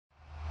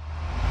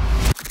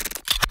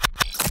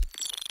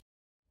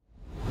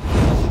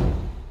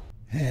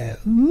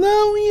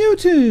Hello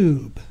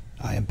YouTube!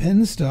 I am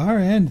Pinstar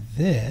and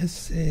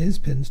this is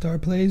Pinstar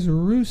Plays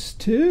Reus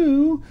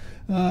 2,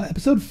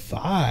 episode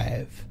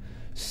 5.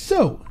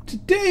 So,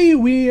 today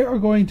we are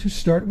going to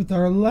start with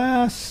our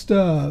last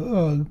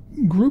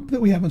group that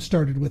we haven't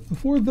started with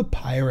before, the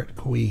Pirate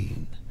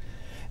Queen.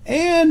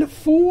 And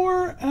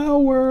for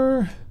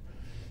our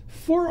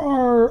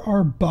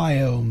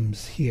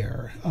biomes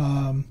here,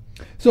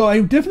 so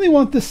I definitely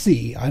want the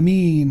sea. I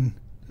mean,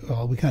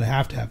 well, we kind of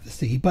have to have the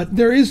sea, but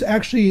there is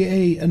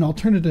actually an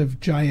alternative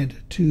giant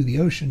to the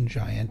ocean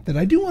giant that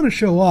I do want to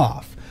show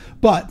off,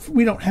 but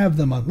we don't have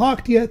them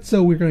unlocked yet,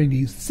 so we're going to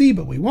use the sea,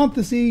 but we want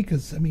the sea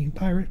because, I mean,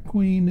 Pirate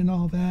Queen and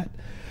all that.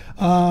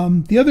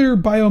 The other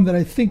biome that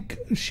I think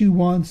she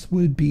wants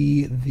would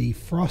be the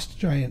frost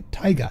giant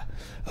taiga.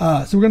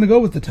 So we're going to go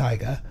with the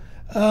taiga.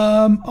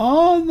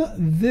 On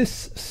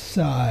this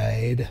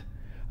side,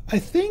 I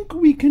think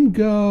we can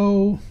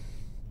go...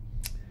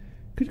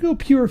 Could go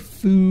pure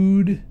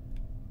food.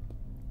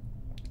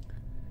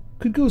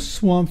 Could go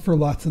swamp for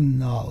lots of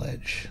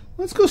knowledge.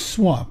 Let's go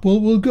swamp.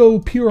 We'll go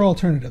pure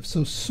alternative.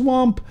 So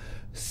swamp,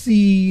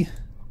 sea,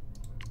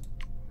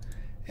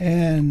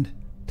 and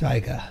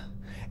taiga.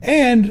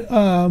 And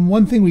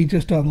one thing we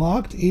just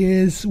unlocked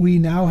is we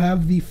now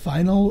have the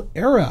final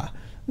era.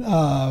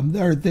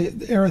 Or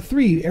the era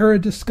 3, era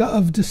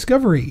of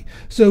discovery.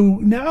 So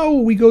now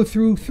we go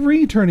through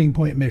 3 turning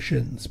point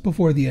missions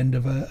before the end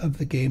of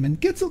the game, and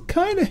gets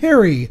kind of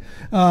hairy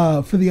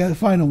for the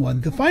final one.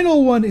 The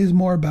final one is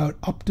more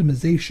about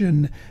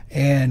optimization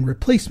and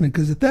replacement,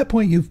 because at that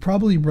point you've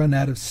probably run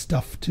out of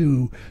stuff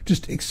to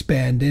just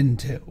expand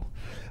into.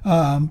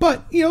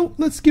 But, you know,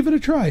 let's give it a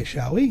try,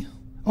 shall we?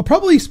 I'll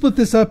probably split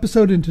this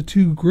episode into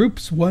 2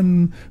 groups,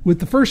 one with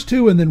the first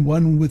 2 and then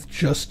one with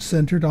just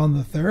centered on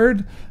the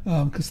third,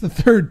 because the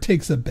third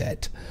takes a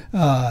bit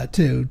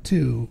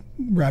to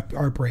wrap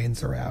our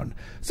brains around.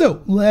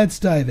 So let's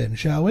dive in,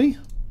 shall we?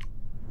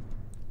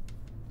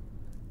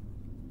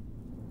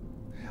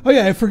 Oh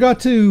yeah, I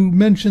forgot to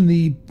mention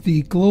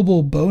the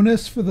global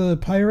bonus for the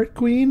Pirate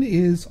Queen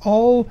is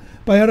all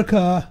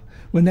biotica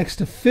when next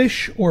to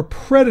fish or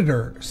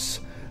predators.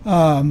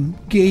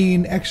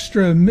 Gain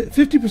extra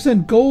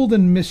 50% gold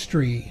and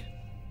mystery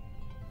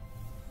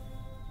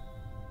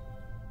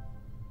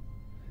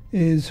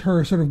is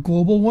her sort of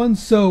global one.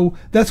 So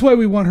that's why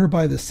we want her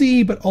by the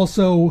sea, but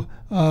also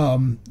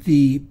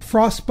the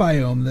frost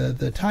biome,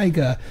 the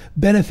taiga,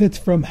 benefits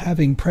from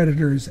having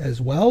predators as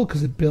well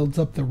because it builds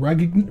up the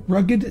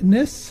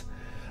ruggedness.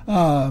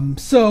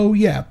 So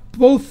yeah,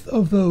 both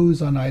of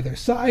those on either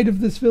side of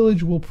this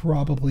village will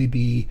probably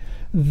be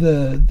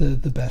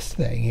the best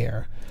thing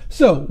here.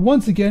 So,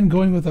 once again,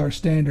 going with our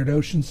standard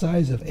ocean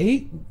size of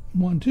 8.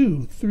 1,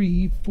 2,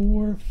 3,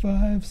 4,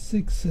 5,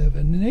 6,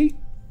 7, and 8.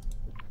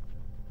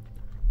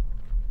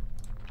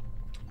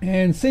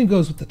 And same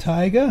goes with the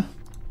taiga.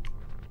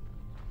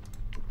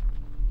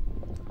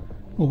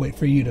 We'll wait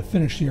for you to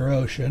finish your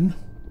ocean.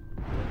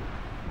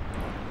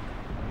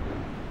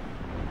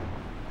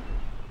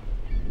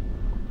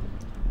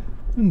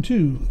 One,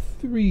 2,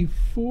 3,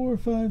 4,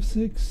 5,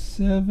 6,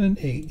 7,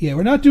 8. Yeah,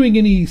 we're not doing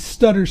any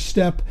stutter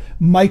step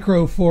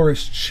micro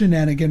forest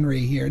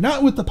shenaniganry here.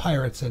 Not with the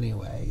pirates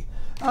anyway.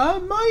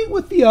 Might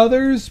with the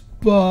others,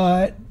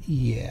 but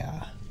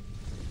yeah.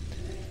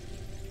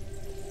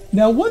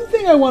 Now, one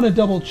thing I want to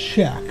double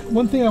check,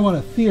 one thing I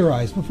want to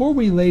theorize before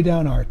we lay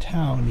down our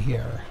town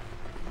here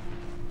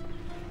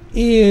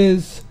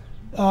is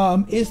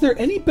there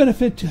any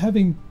benefit to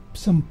having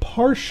some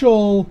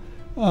partial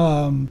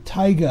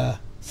taiga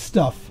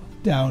stuff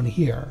down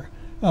here,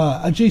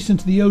 adjacent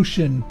to the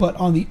ocean, but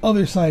on the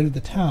other side of the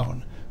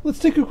town? Let's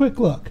take a quick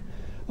look.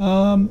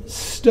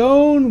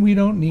 Stone, we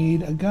don't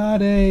need.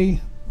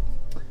 Agate,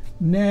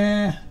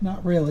 nah,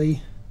 not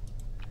really.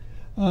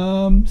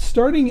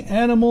 Starting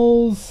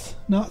animals,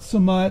 not so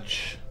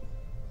much.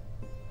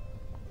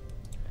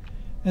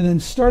 And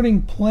then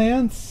starting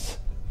plants,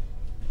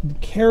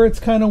 carrots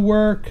kind of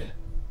work.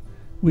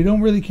 We don't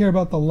really care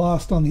about the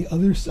lost on the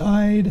other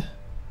side.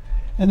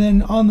 And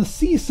then on the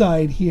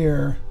seaside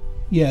here,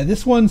 yeah,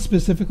 this one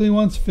specifically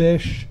wants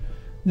fish.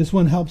 This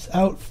one helps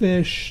out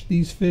fish.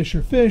 These fish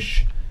are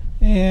fish.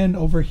 And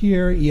over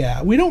here,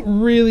 yeah, we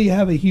don't really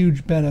have a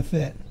huge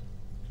benefit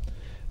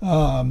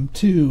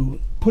to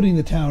putting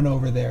the town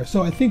over there.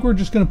 So I think we're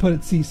just going to put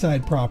it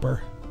seaside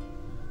proper.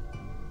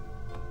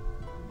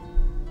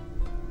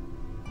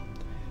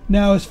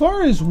 Now, as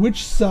far as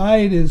which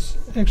side is...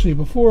 Actually,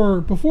 before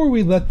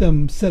we let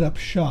them set up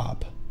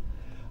shop...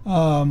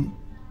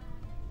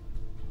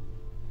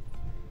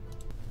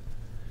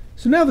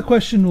 So now the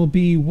question will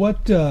be,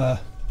 which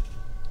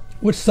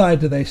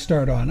side do they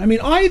start on? I mean,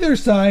 either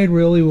side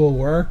really will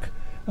work.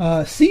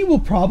 C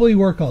will probably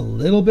work a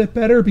little bit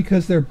better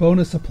because their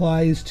bonus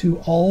applies to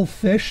all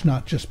fish,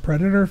 not just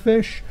predator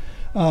fish,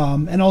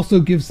 and also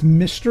gives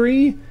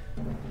mystery.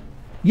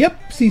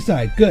 Yep,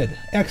 seaside. Good.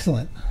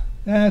 Excellent.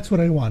 That's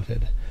what I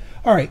wanted.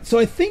 All right, so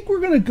I think we're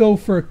going to go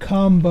for a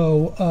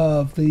combo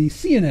of the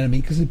sea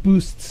anemone because it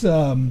boosts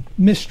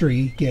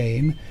mystery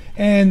gain,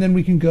 and then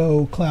we can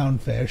go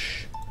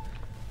clownfish.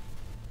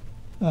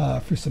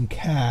 for some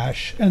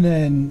cash, and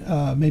then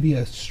maybe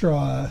a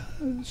stray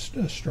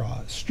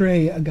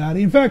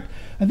agati. In fact,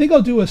 I think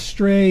I'll do a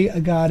stray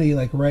agati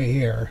like right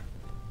here.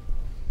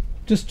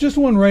 Just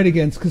one right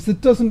against, because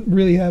it doesn't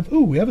really have...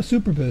 Ooh, we have a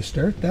super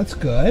booster. That's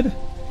good.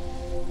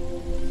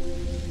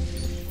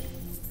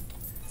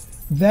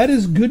 That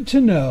is good to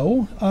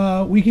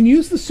know. We can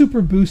use the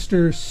super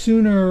booster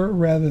sooner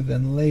rather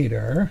than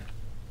later.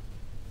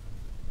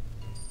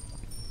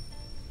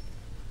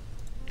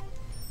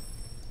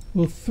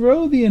 We'll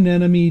throw the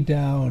anemone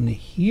down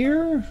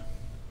here.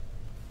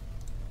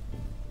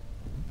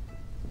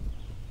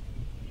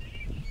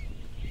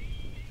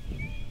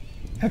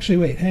 Actually,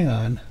 wait, hang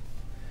on.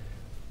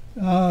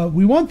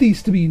 We want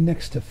these to be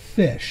next to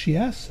fish,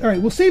 yes? All right,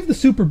 we'll save the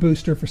super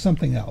booster for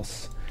something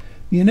else.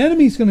 The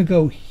anemone's going to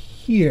go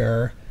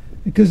here,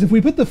 because if we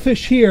put the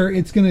fish here,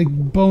 it's going to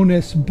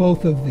bonus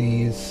both of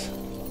these.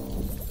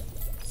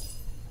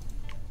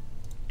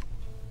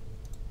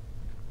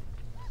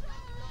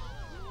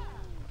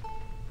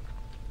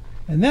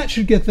 And that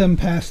should get them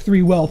past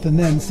 3 wealth and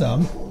then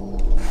some.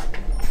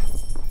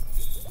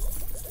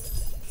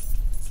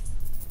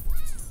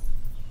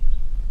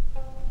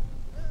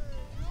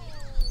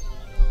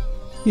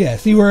 Yeah,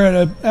 see, we're at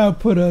an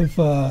output of,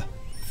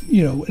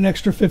 you know, an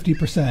extra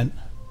 50%.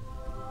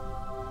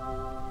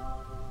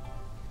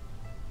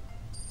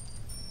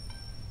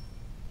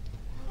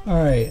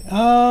 All right.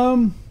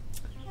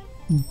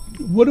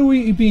 What are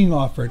we being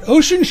offered?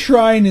 Ocean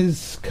Shrine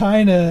is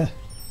kind of...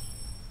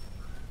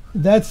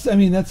 I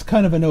mean, that's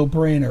kind of a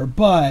no-brainer.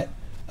 But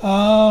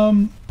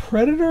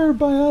Predator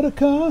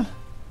biotica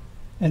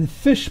and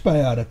Fish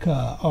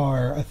biotica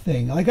are a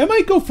thing. Like, I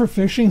might go for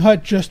Fishing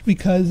Hut just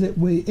because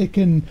it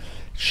can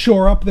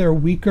shore up their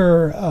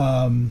weaker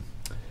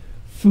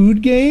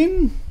food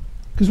gain.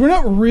 Because we're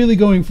not really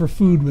going for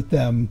food with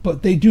them,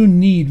 but they do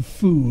need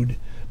food.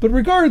 But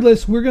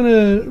regardless, we're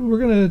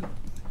gonna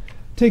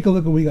take a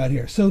look at what we got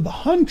here. So the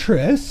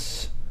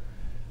Huntress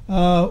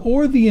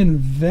or the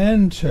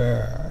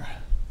Inventor.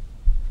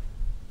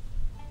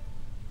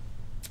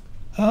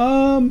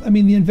 I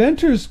mean, the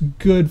Inventor's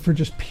good for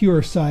just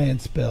pure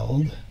science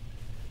build.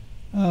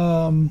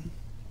 I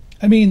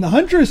mean, the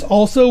Huntress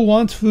also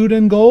wants food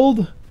and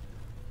gold.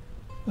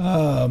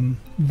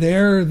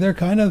 They're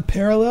kind of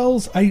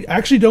parallels. I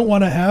actually don't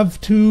want to have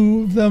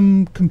two of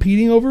them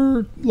competing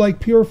over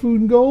like pure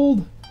food and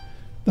gold.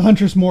 The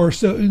Huntress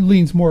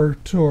leans more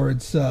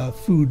towards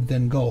food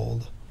than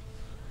gold.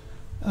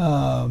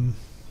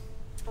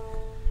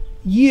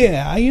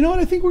 Yeah, you know what?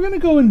 I think we're gonna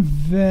go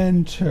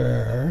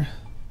Inventor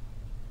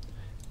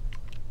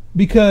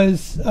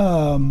because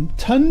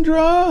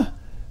Tundra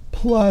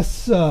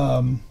plus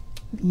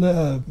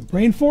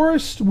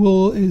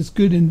Rainforest is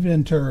good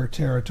Inventor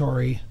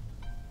territory.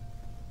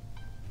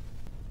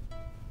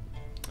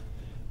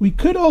 We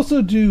could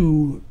also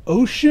do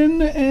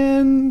Ocean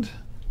and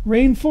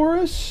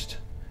Rainforest.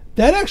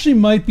 That actually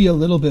might be a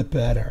little bit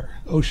better,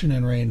 Ocean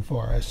and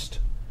Rainforest,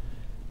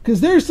 because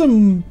there's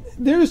some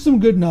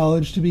good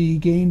knowledge to be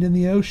gained in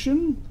the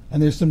ocean,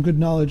 and there's some good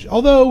knowledge.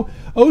 Although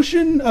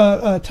Ocean,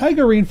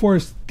 Taiga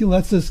Rainforest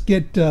lets us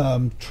get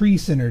tree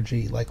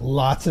synergy, like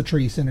lots of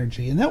tree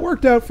synergy, and that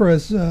worked out for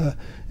us in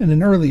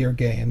an earlier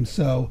game.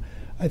 So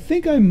I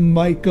think I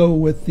might go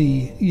with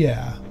the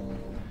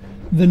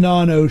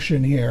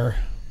non-ocean here.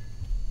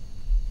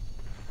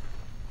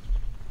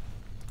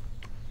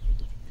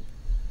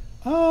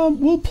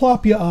 We'll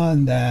plop you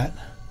on that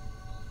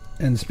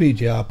and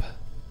speed you up.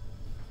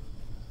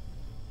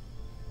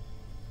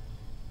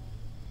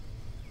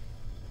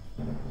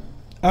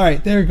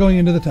 Alright, they're going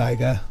into the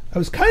taiga. I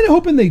was kind of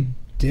hoping they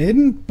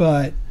didn't,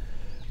 but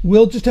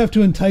we'll just have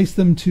to entice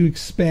them to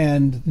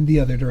expand in the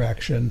other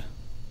direction.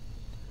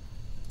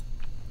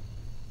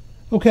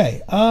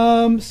 Okay,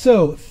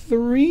 so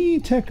 3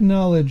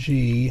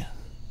 technology.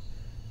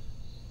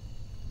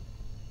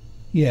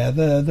 Yeah,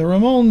 the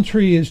Ramon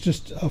tree is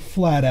just a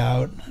flat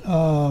out.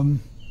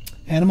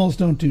 Animals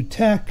don't do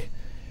tech.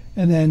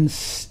 And then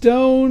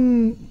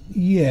stone,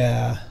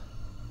 yeah.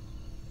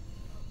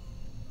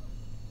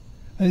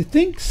 I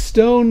think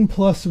stone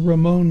plus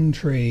Ramon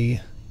tree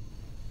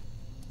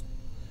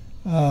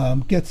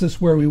gets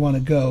us where we want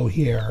to go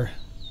here.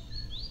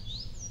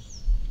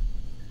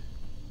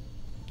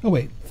 Oh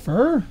wait,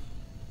 fir?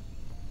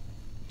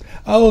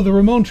 Oh, the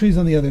Ramon tree's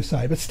on the other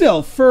side. But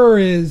still, fir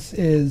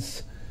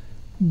is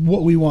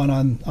what we want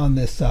on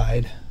this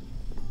side.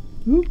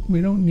 Oop, we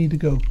don't need to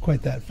go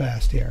quite that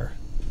fast here.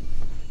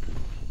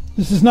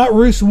 This is not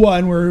Reus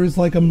 1 where it was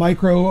like a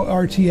micro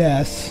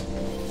RTS.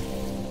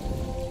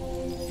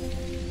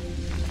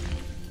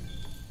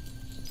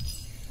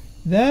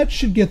 That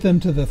should get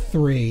them to the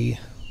 3.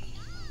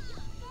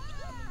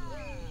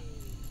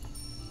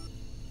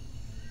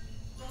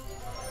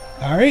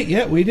 Alright,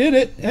 yeah, we did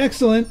it.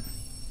 Excellent.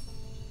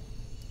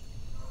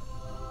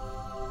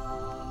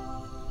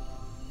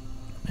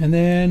 And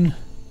then,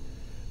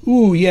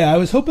 ooh, yeah, I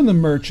was hoping the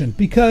merchant,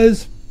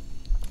 because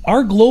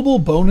our global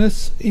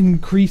bonus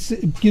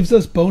gives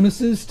us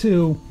bonuses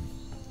to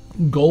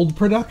gold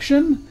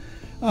production.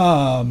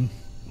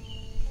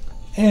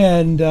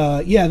 And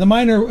yeah,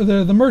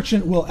 the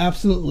merchant will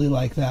absolutely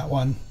like that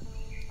one.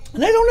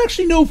 And I don't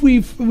actually know if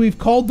we've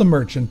called the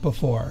merchant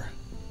before.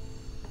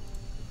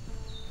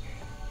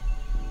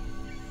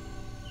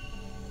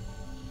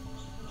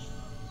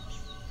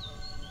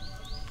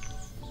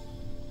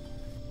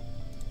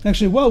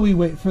 Actually, while we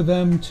wait for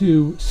them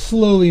to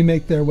slowly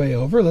make their way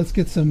over, let's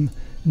get some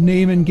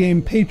name and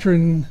game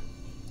patron.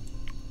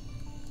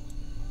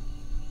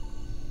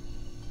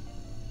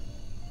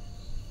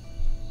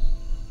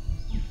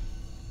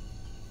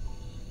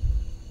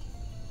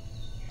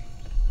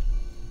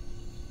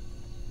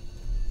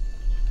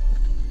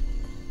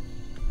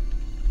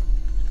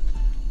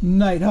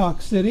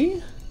 Nighthawk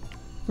City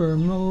for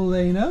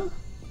Milena.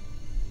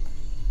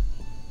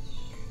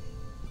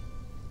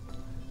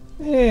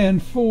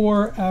 And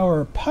for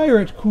our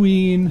Pirate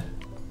Queen,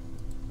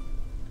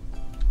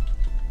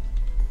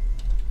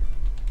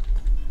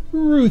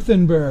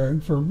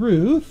 Ruthenberg for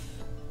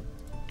Ruth.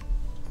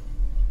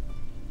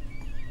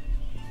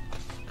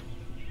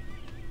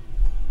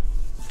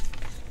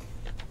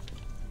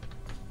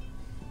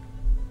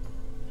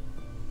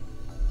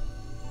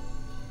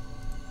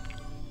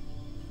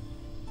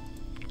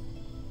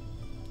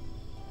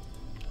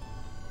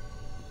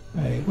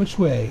 All right, which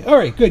way? All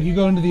right, good. You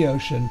go into the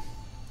ocean.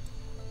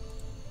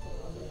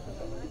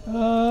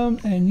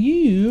 And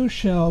you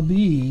shall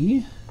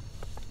be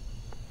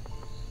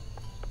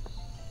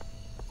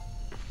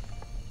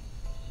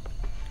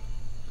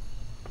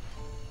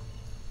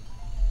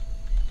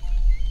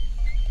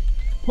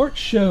Port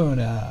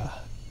Shona.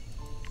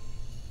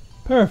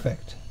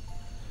 Perfect.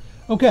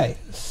 Okay,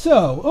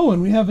 so, oh,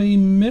 and we have a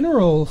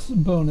minerals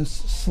bonus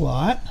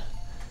slot.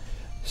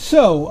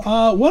 So,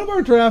 one of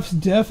our drafts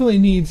definitely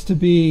needs to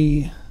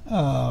be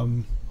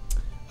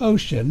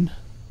ocean.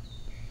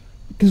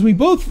 Because we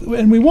both,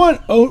 and we want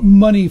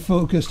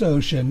money-focused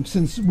ocean,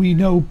 since we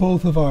know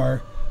both of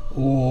our,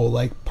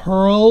 like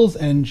pearls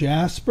and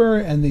jasper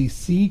and the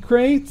sea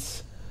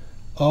crates.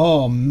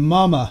 Oh,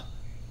 mama.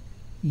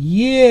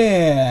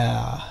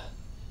 Yeah.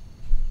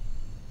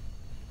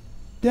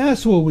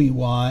 That's what we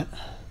want.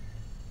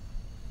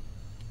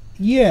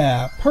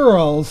 Yeah,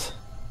 pearls,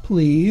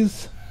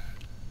 please.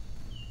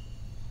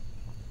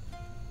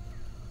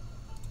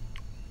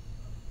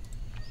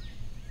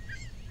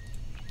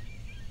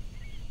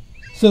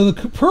 So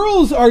the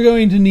pearls are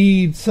going to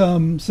need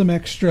some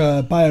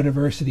extra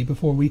biodiversity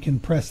before we can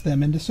press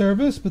them into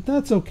service, but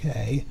that's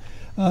okay.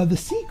 The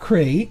sea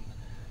crate,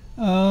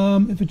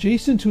 if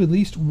adjacent to at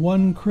least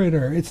one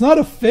critter. It's not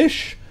a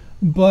fish,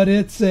 but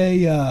it's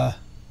a... are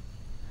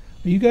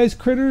you guys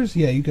critters?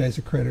 Yeah, you guys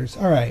are critters.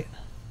 All right.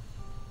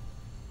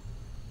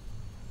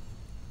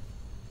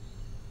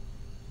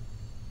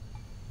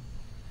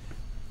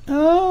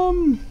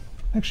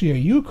 Actually, are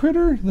you a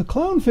critter? The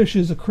clownfish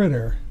is a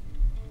critter.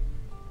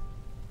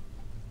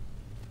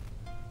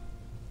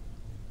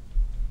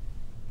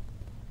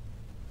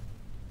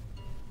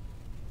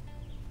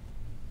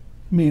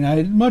 I mean,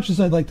 as much as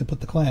I'd like to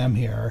put the clam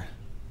here,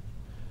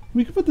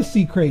 we could put the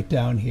sea crate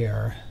down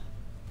here.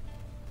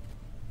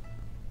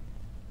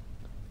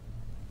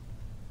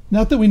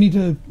 Not that we need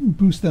to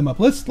boost them up.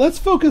 Let's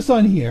focus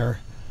on here.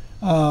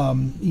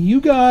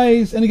 You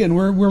guys, and again,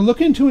 we're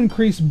looking to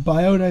increase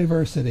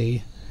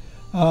biodiversity.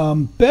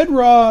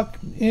 Bedrock,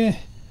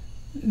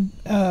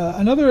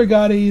 another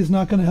agati is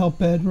not going to help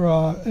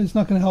bedrock. It's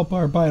not going to help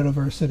our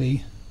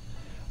biodiversity.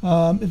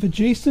 If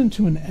adjacent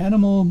to an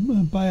animal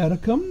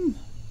bioticum.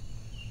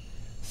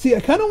 See, I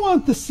kind of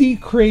want the sea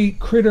crate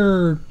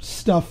critter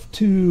stuff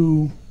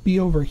to be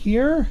over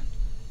here.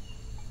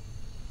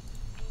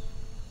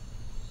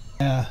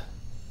 Yeah.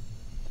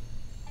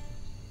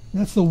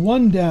 That's the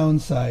one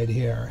downside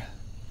here.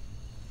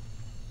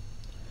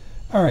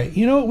 All right,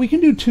 you know what? We can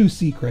do 2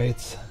 sea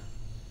crates.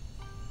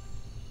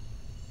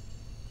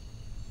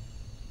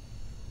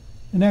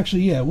 And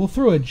actually, yeah, we'll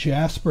throw a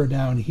jasper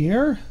down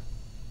here.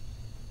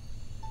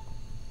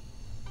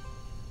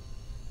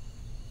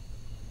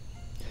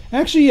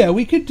 Actually, yeah,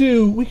 we could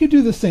do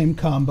the same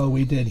combo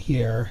we did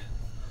here.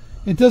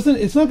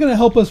 It's not going to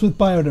help us with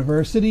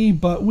biodiversity,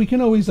 but we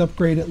can always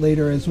upgrade it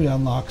later as we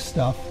unlock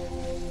stuff.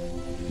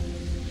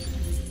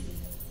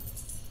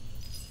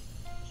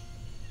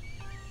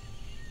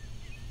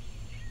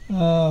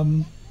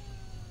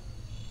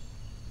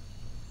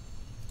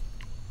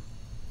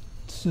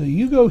 So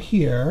you go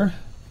here.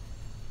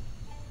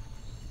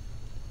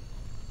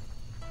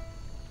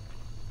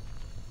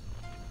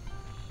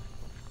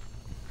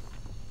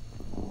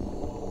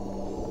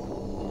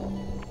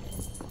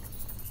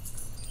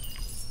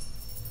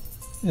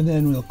 And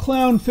then we'll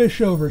clownfish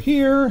over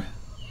here.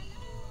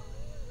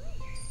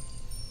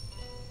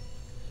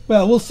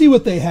 Well, we'll see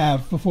what they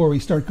have before we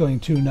start going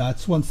too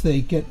nuts once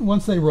they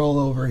roll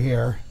over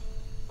here.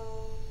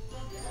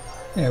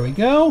 There we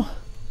go.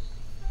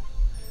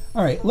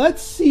 All right,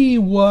 let's see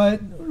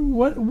what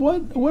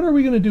are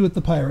we going to do with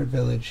the pirate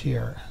village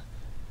here?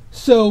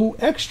 So,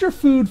 extra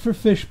food for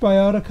fish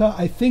biotica.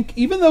 I think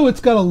even though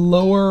it's got a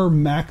lower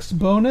max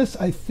bonus,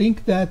 I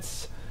think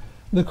that's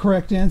the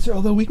correct answer,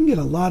 although we can get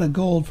a lot of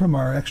gold from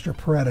our extra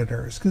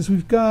predators, because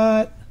we've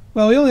got,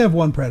 well, we only have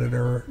one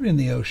predator in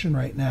the ocean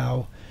right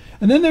now.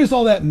 And then there's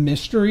all that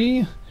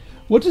mystery.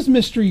 What does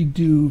mystery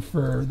do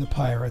for the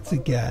pirates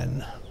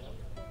again?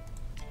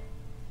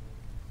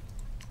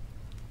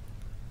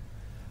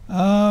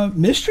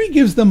 Mystery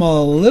gives them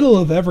a little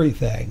of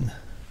everything.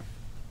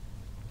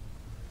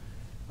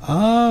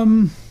 I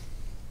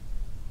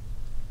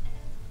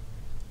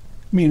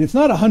mean, it's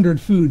not 100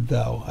 food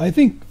though. I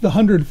think the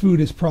 100 food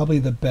is probably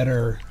the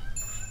better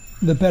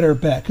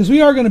bet, because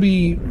we are going to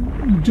be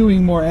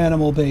doing more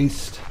animal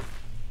based.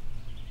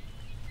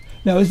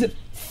 Now, is it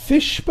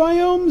fish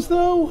biomes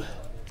though?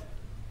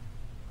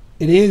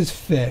 It is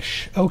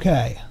fish.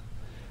 Okay.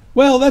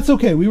 Well, that's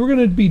okay. We were going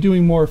to be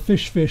doing more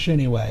fish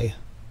anyway.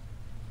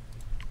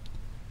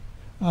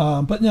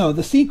 But no,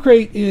 the sea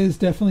crate is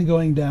definitely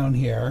going down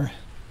here.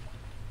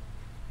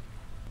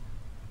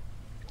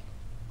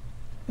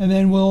 And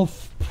then we'll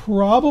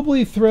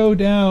probably throw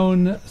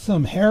down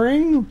some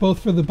herring,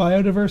 both for the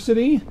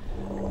biodiversity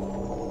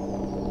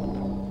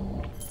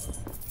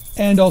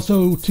and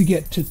also to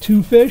get to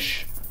 2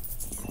 fish.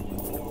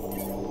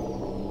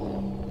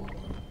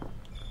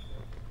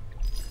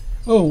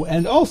 Oh,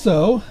 and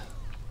also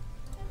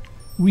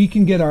we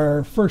can get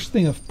our first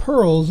thing of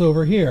pearls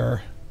over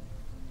here,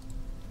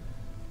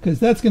 because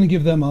that's going to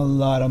give them a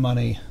lot of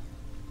money.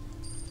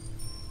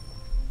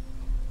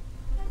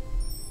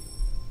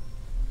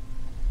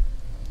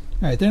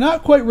 All right, they're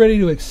not quite ready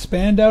to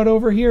expand out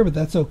over here, but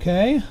that's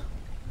okay.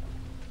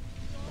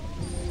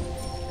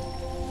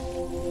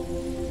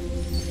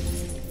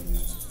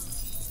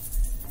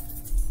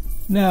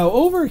 Now,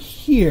 over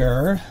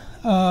here,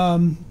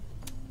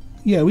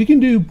 yeah, we can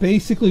do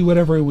basically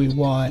whatever we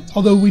want.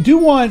 Although we do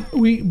want,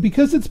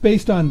 because it's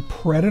based on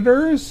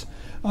predators,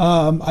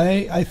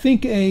 I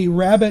think a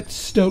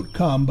rabbit-stoat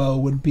combo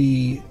would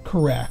be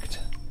correct.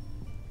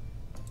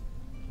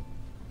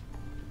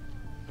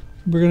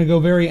 We're going to go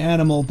very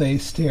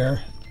animal-based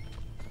here.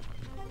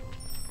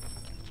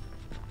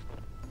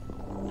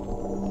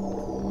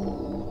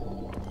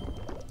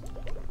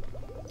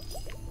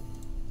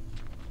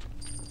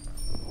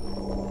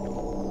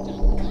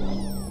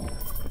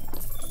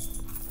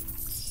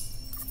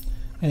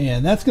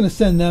 And that's going to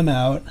send them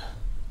out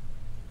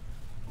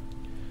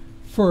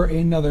for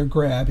another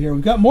grab here.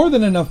 We've got more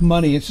than enough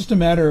money. It's just a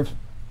matter of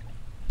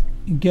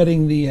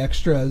getting the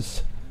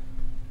extras.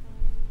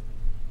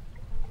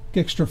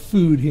 Extra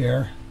food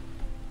here,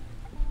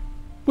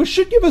 which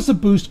should give us a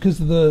boost because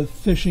of the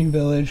fishing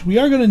village. We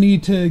are going to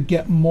need to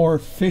get more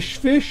fish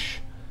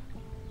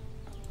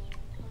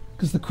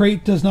because the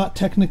crate does not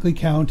technically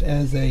count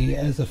as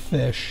a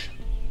fish.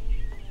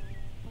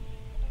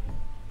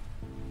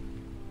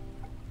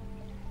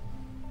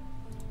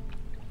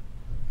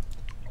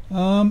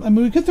 I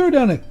mean, we could throw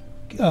down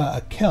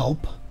a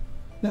kelp.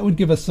 That would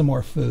give us some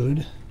more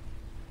food.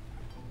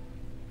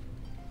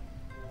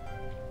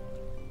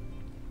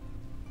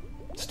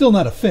 Still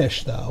not a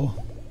fish, though.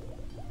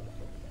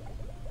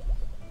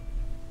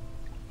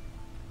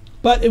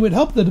 But it would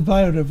help the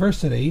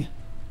biodiversity,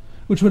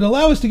 which would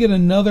allow us to get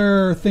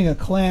another thing of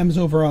clams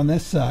over on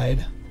this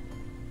side.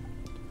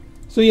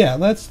 So yeah,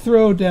 let's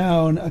throw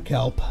down a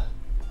kelp.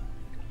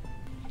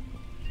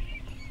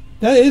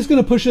 That is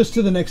going to push us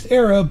to the next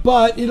era,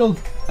 but it'll...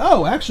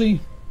 Oh,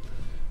 actually,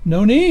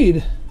 no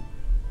need.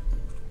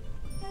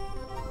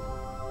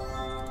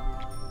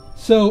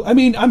 So, I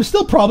mean, I'm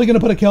still probably going to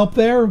put a kelp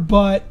there,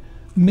 but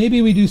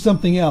maybe we do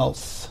something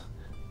else.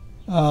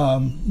 Now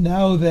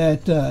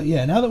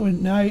that we're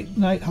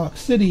Nighthawk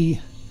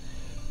City.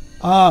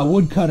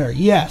 Woodcutter.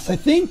 Yes, I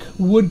think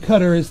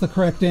woodcutter is the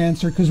correct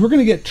answer, because we're going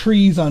to get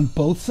trees on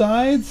both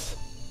sides.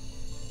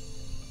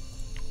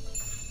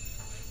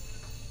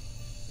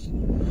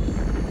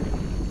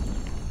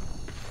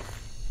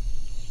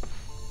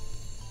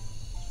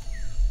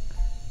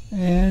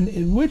 And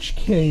in which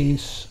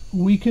case,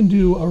 we can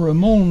do a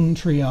Ramon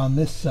tree on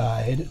this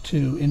side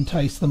to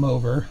entice them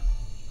over.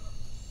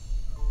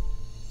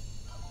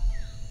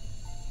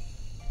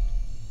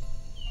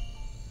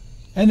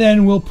 And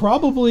then we'll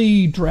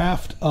probably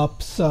draft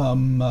up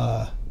some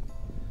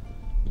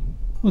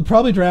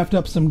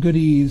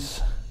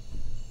goodies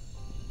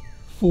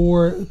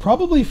for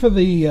probably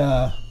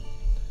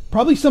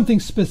something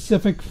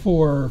specific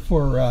for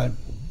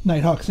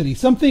Nighthawk City.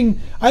 Something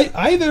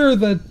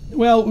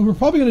we're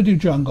probably going to do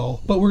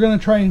jungle, but we're going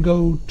to try and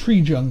go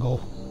tree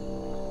jungle.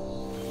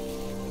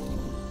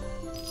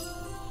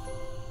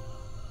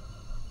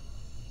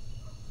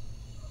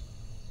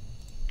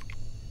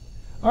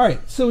 All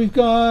right, so we've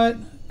got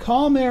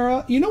Calm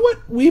Era. You know what?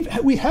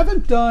 We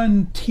haven't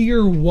done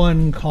Tier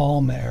 1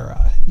 Calm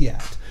Era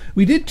yet.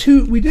 We did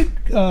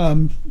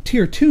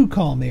Tier 2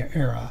 Calm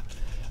Era.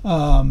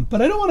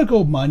 But I don't want to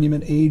go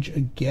Monument Age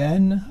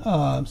again.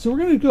 So we're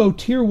going to go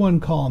Tier 1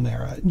 Calm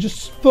Era and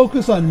just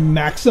focus on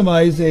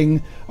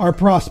maximizing our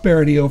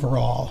prosperity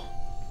overall.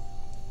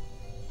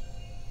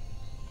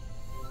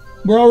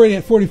 We're already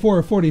at 44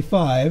 or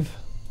 45.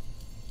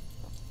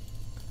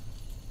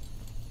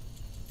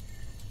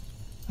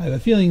 I have a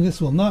feeling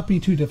this will not be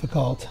too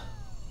difficult.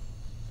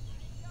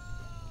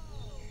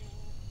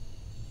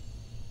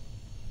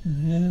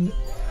 And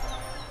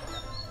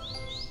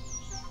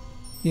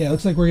yeah,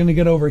 looks like we're going to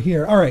get over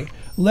here. All right,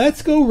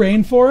 let's go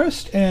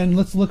rainforest and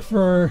let's look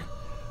for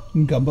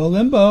Gumbo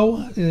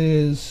Limbo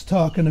is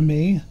talking to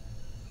me.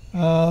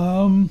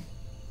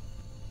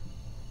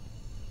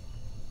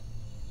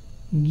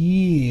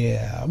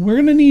 Yeah, we're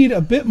going to need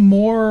a bit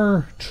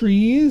more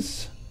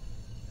trees,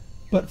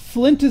 but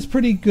flint is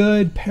pretty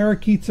good.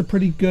 Parakeets are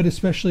pretty good,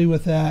 especially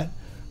with that.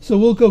 So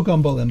we'll go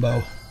Gumbo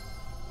Limbo.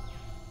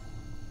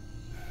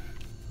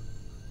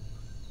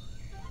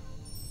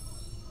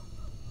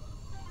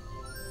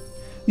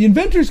 The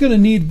Inventor's going to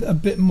need a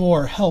bit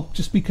more help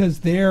just because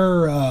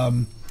they're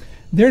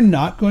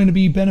not going to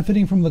be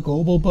benefiting from the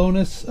global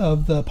bonus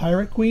of the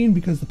Pirate Queen,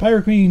 because the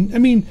Pirate Queen, I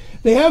mean,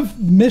 they have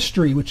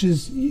mystery, which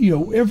is, you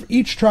know,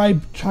 each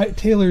tribe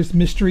tailors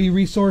mystery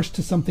resource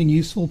to something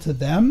useful to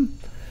them.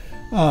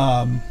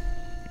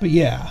 But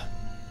yeah,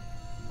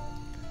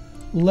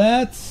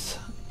 let's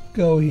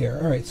go here.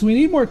 All right, so we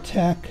need more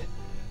tech.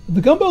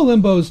 The Gumbo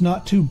Limbo is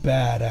not too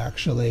bad,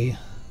 actually.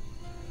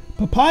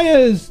 Papaya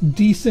is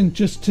decent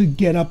just to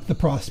get up the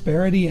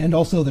prosperity and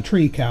also the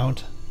tree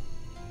count.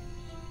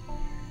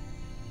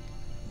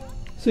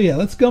 So yeah,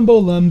 let's Gumbo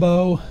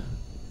Limbo.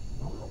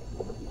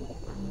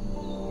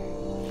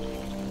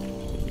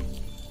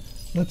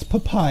 Let's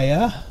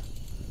papaya.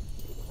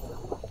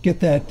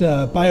 Get that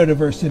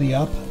biodiversity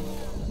up.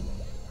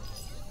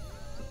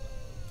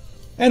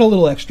 And a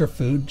little extra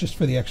food just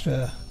for the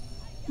extra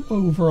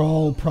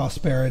overall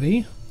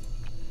prosperity.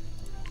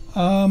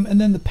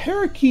 And then the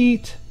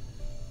parakeet,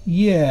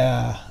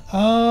 yeah.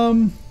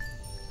 So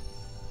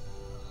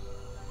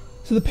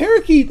the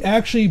parakeet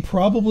actually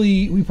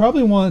we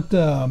probably want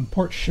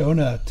Port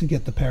Shona to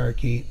get the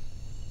parakeet.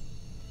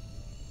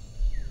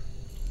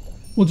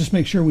 We'll just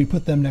make sure we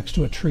put them next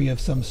to a tree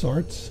of some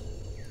sorts.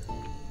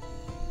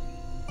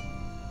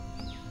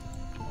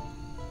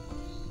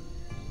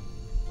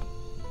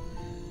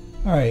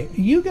 All right,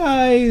 you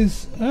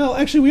guys, well,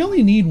 actually we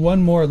only need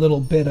one more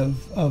little bit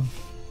of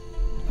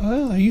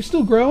are you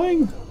still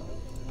growing?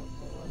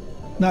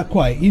 Not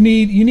quite. You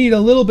need a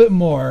little bit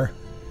more.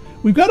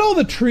 We've got all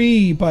the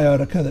tree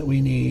biotica that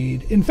we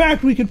need. In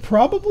fact, we could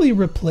probably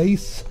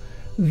replace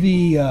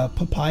the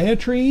papaya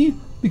tree,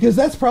 because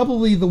that's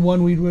probably the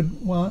one we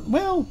would want.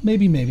 Well,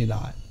 maybe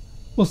not.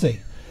 We'll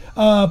see.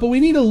 But we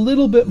need a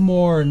little bit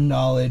more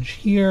knowledge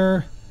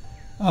here.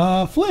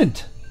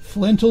 Flint.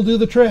 Flint will do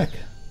the trick,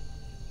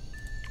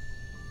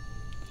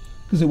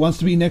 because it wants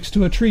to be next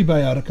to a tree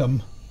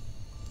bioticum.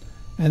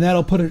 And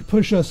that'll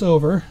push us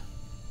over.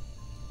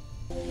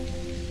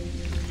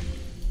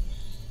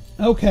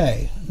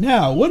 Okay,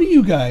 now what do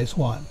you guys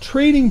want?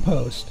 Trading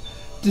post.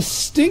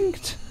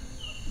 Distinct.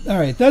 All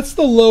right, that's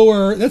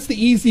the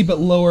easy but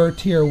lower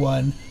tier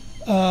one.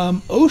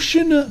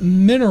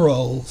 Ocean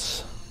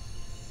minerals.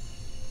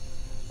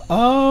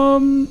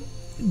 I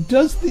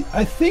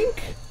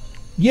think,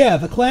 yeah,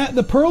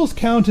 the pearls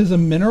count as a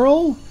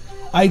mineral.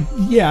 I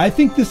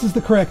think this is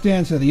the correct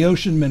answer, the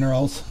ocean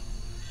minerals.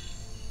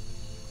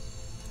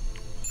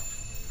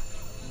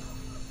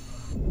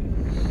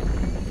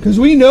 Because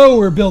we know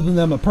we're building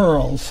them of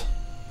pearls.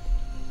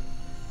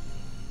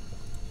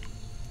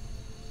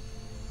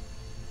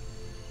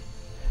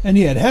 And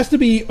yeah, it has to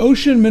be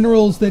ocean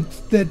minerals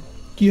that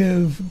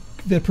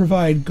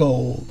provide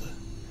gold.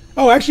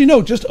 Oh, actually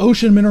no, just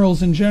ocean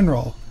minerals in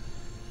general.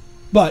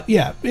 But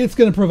yeah, it's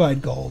going to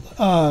provide gold.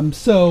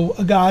 So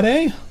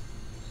agave,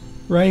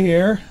 right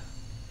here.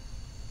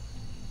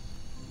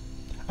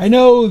 I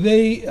know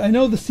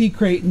the sea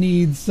crate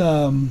needs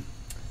a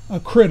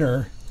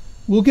critter.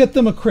 We'll get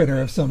them a critter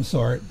of some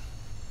sort.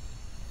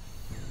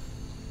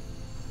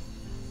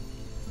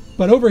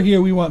 But over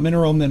here we want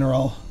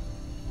mineral.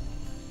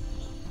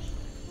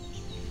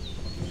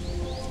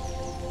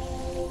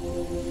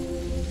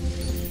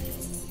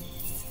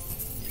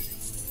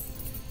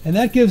 And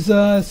that gives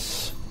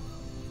us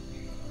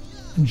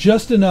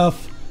just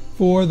enough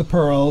for the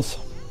pearls.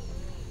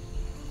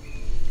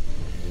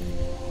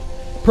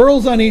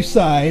 Pearls on each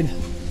side.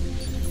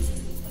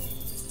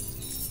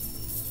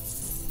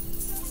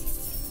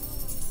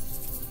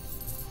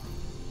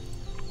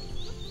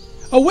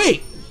 Oh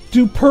wait,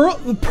 do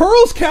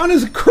pearls count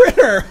as a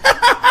critter?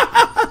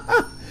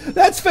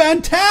 That's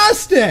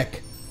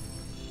fantastic!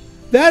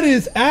 That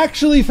is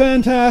actually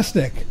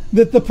fantastic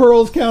that the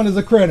pearls count as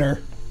a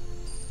critter.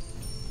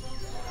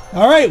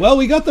 Alright, well,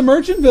 we got the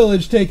merchant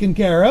village taken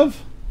care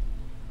of.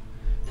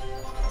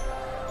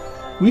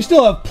 We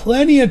still have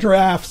plenty of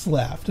drafts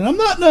left, and I'm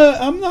not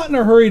in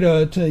a hurry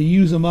to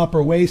use them up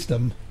or waste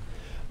them.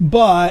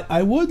 But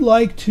I would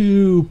like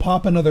to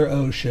pop another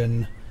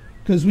ocean,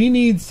 because we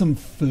need some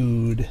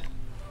food.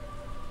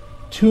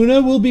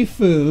 Tuna will be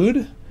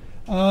food.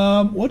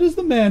 What does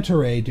the manta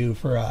ray do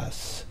for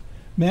us?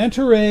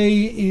 Manta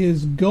ray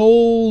is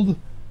gold,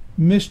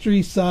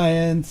 mystery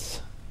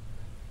science,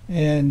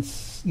 and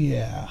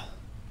yeah,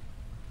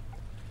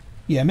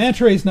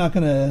 manta ray is not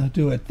going to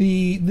do it.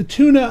 The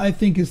tuna, I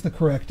think, is the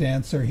correct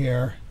answer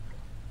here.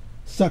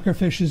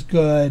 Suckerfish is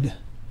good.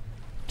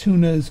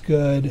 Tuna is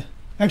good.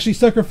 Actually,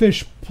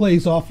 suckerfish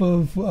plays off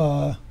of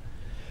the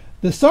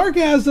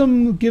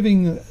sargassum,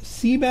 giving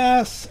sea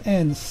bass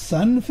and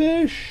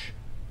sunfish.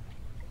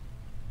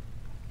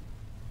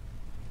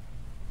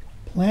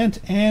 Plant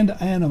and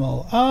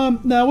animal.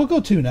 No, we'll go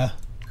tuna.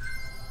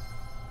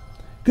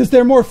 Because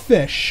they're more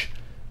fish,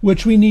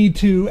 which we need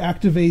to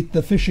activate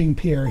the fishing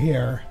pier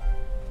here.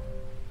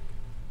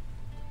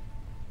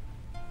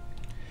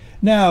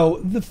 Now,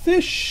 the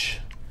fish,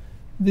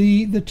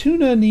 the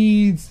tuna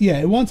needs, yeah,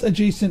 it wants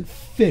adjacent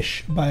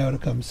fish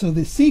bioticum. So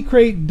the sea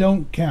crate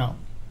don't count.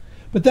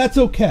 But that's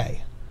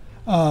okay.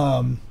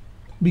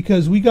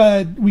 Because we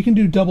can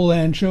do double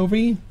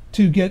anchovy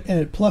to get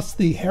it plus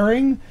the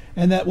herring,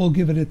 and that will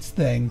give it its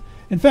thing.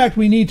 In fact,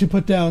 we need to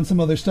put down some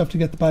other stuff to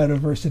get the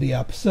biodiversity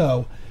up.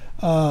 So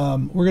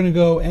we're going to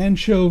go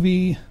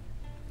anchovy,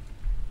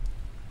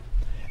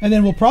 and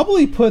then we'll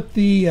probably put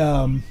the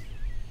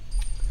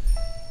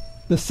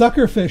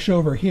suckerfish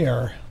over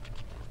here.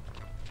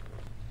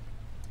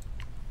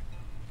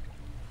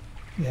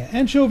 Yeah,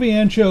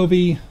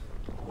 anchovy.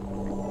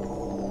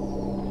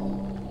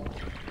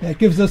 That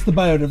gives us the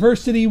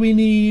biodiversity we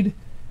need.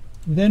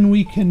 Then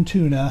we can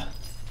tuna.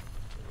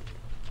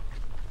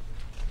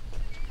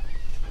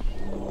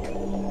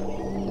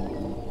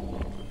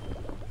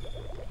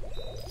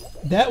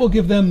 That will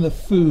give them the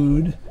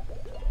food.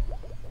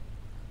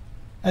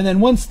 And then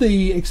once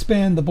they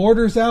expand the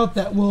borders out,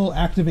 that will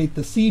activate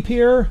the sea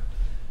pier.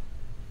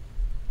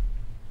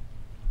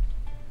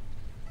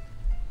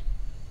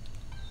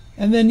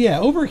 And then, yeah,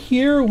 over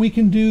here we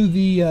can do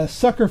the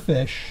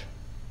suckerfish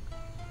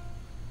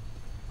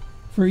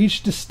for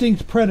each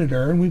distinct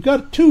predator. And we've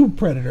got 2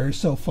 predators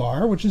so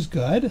far, which is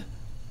good.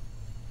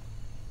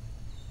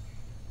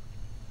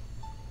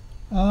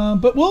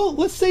 But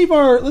let's save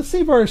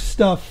our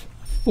stuff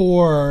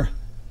for,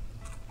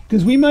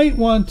 because we might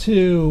want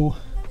to,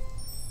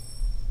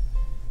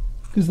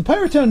 because the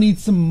Pirate Town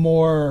needs some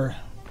more.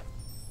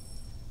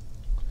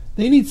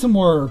 They need some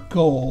more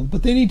gold,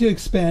 but they need to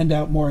expand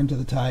out more into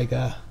the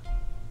taiga.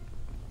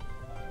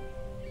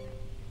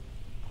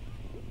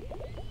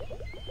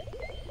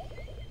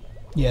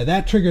 Yeah,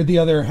 that triggered the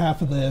other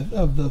half of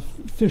the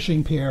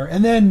fishing pier,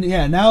 and then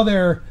yeah, now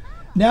they're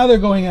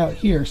going out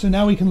here. So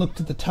now we can look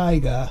to the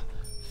taiga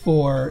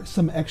for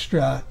some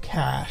extra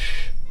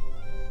cash.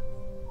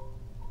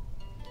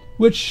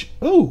 Which,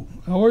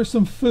 or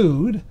some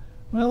food.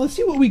 Well, let's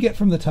see what we get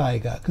from the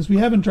taiga, because we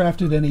haven't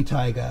drafted any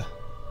taiga.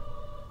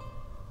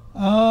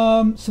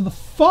 So the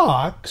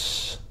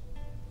fox,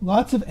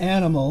 lots of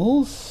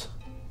animals.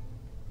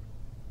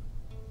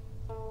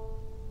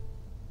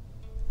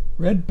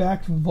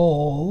 Red-backed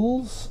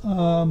voles.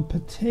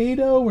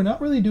 Potato, we're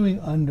not really doing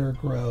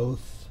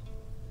undergrowth.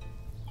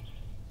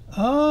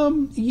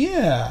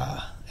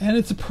 Yeah. And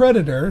it's a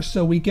predator,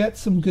 so we get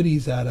some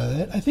goodies out of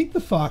it. I think the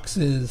fox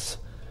is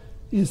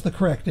the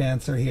correct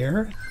answer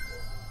here.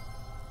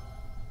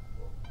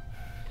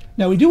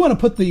 Now we do want to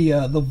put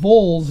the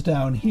voles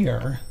down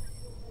here.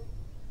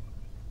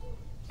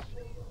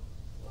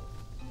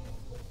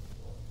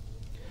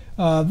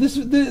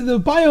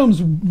 The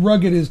biome's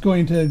rugged is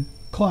going to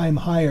climb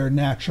higher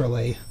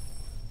naturally.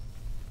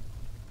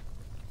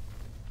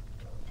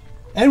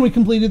 And we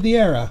completed the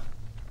era.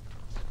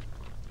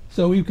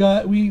 So we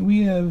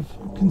have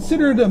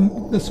considered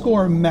the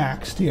score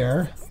maxed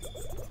here.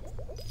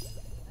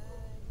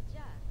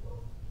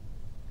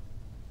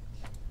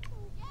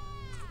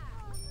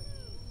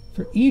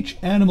 For each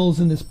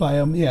animals in this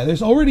biome, yeah,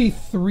 there's already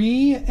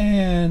 3,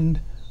 and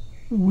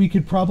we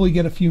could probably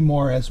get a few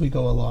more as we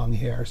go along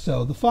here.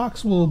 So the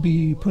fox will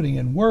be putting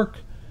in work.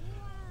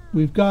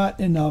 We've got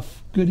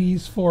enough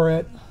goodies for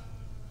it.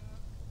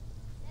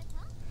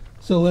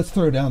 So let's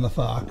throw down the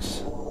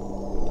fox.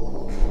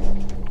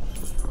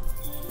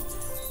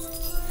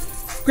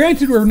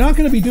 Granted, we're not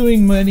going to be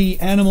doing many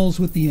animals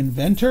with the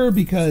Inventor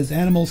because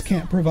animals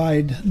can't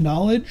provide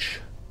knowledge.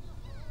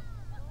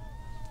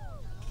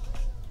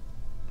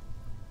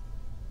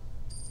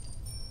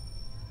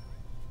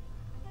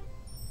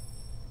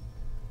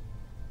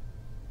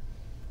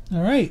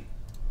 All right.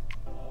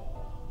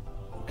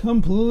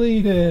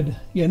 Completed.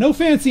 Yeah, no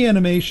fancy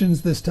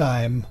animations this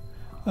time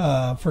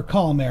for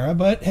Calm Era,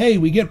 but hey,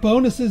 we get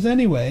bonuses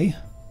anyway.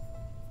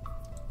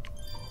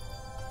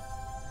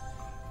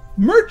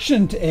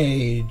 Merchant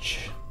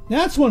Age.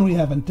 That's one we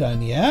haven't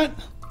done yet.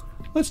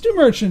 Let's do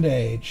Merchant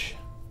Age.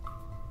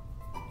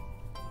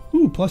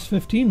 Ooh, plus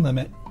 15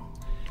 limit.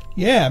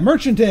 Yeah,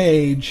 Merchant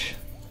Age.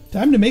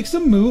 Time to make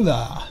some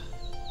moolah.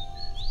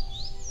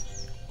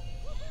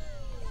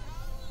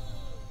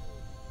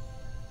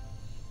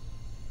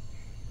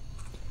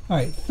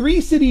 Alright,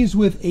 3 cities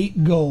with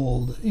 8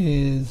 gold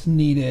is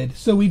needed.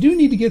 So we do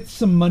need to get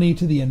some money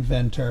to the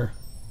Inventor.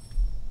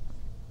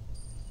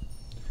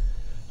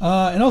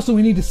 And also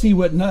we need to see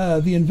what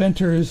the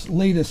Inventor's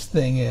latest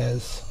thing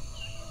is.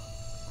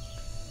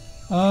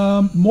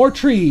 More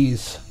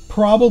trees.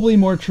 Probably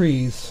more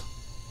trees.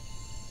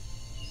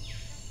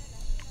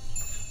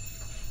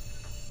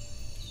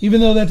 Even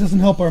though that doesn't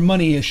help our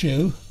money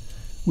issue.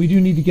 we do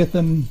need to get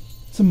them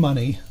some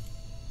money.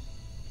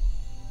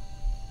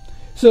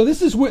 So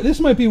this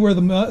might be where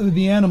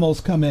the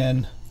animals come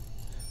in.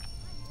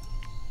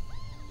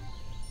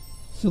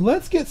 So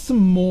let's get some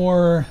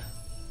more.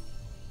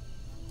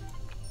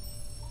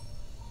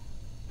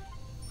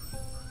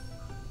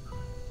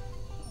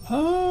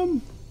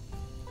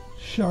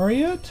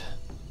 Chariot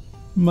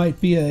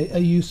might be a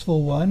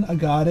useful one.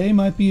 Agave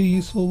might be a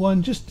useful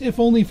one, just if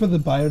only for the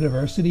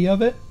biodiversity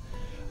of it.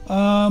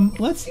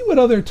 Let's see what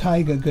other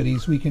taiga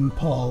goodies we can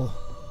pull.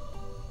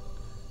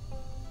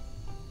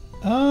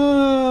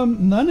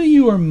 None of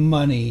you are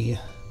money.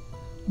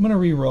 I'm gonna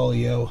re-roll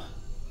you.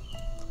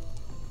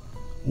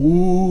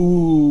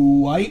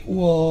 Ooh, white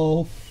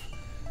wolf.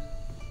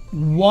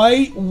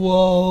 White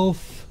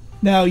wolf.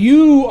 Now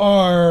you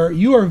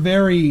are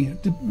very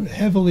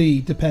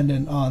heavily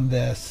dependent on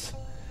this.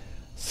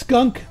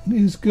 Skunk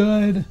is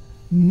good.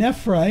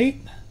 Nephrite,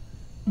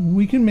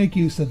 we can make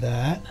use of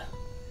that.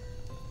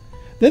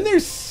 Then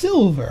there's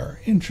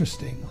silver.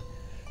 Interesting.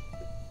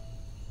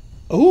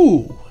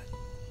 Oh,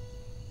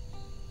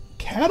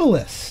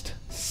 catalyst.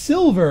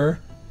 Silver.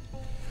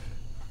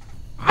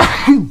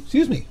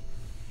 Excuse me.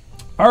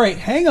 All right,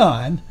 hang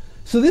on.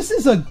 So this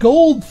is a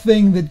gold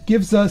thing that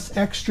gives us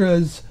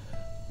extras.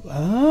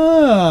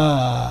 Ah.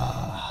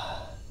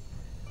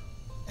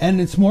 And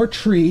it's more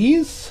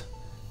trees.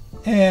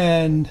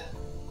 And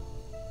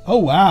oh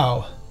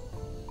wow.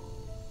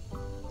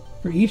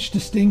 For each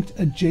distinct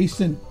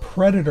adjacent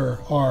predator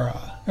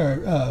aura or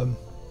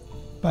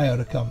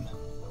bioticum.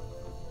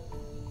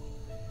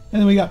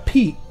 And then we got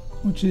peat,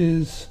 which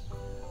is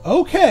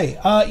okay.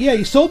 Yeah,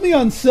 you sold me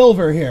on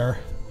silver here.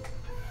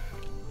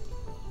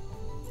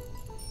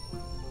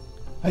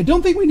 I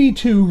don't think we need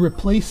to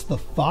replace the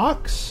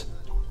fox.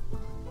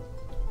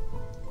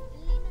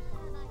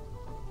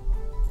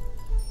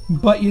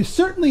 But you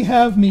certainly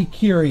have me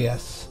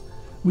curious.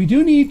 We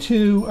do need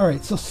to...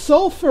 Alright, so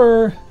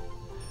sulfur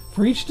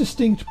for each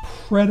distinct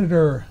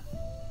predator.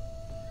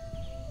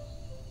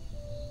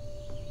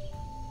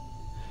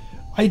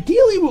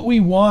 Ideally what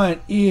we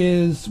want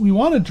is we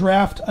want to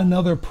draft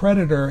another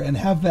predator and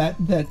have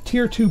that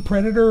tier 2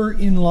 predator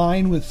in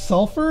line with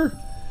sulfur.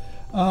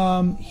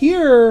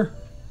 Here...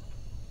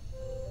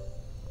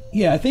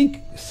 Yeah, I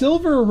think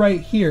silver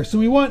right here. So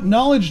we want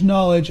knowledge,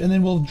 and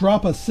then we'll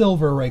drop a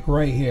silver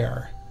right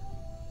here.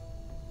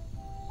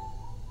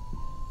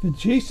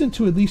 Adjacent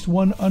to at least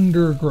one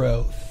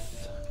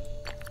undergrowth.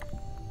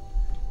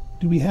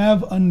 Do we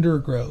have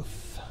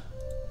undergrowth?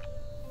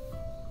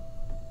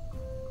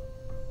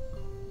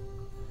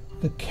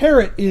 The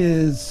carrot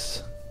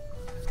is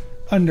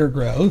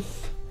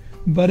undergrowth,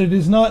 but it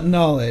is not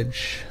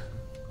knowledge.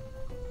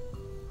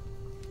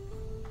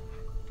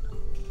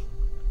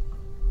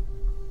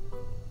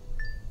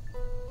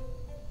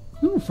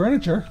 Ooh,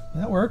 furniture.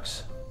 That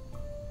works.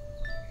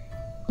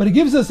 But it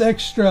gives us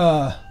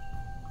extra...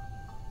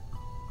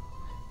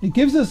 It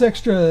gives us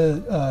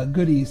extra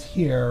goodies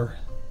here.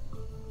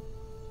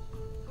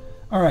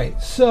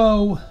 Alright,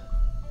 so...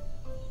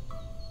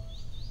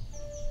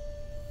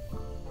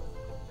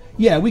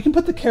 Yeah, we can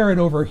put the carrot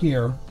over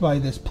here by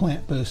this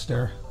plant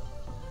booster.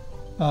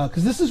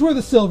 Because this is where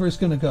the silver is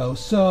going to go.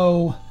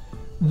 So,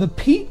 the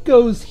peat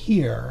goes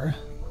here.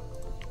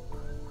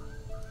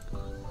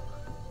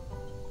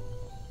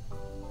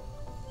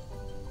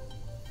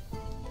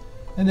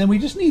 And then we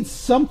just need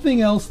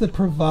something else that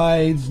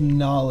provides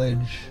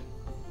knowledge.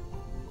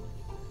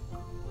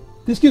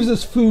 This gives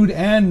us food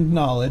and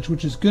knowledge,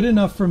 which is good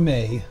enough for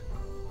me.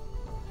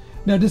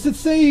 Now, does it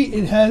say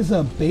it has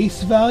a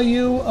base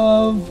value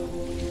of...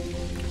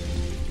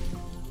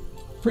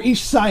 for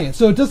each science?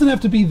 So it doesn't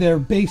have to be their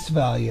base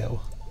value.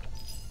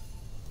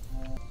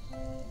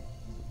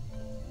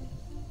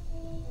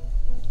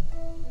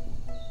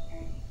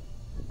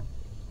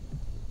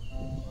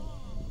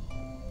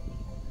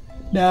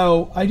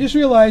 Now, I just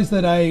realized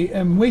that I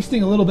am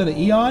wasting a little bit of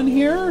eon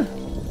here,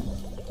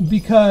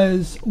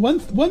 because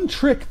one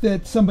trick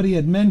that somebody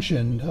had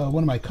mentioned,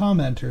 one of my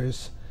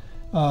commenters,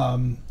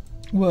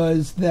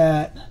 was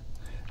that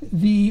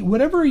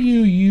whenever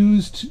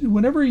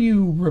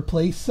you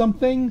replace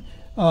something,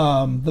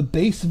 the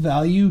base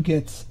value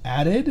gets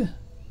added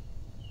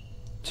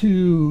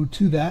to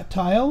that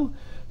tile.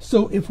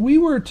 So if we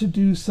were to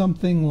do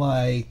something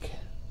like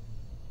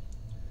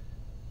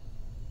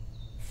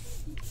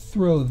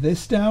throw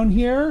this down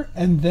here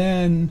and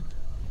then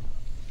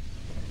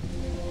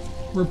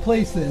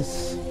replace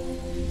this,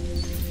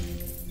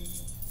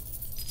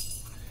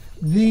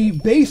 the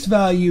base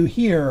value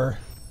here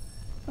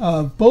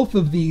of both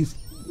of these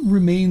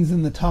remains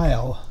in the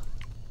tile,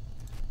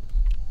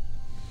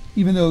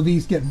 even though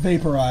these get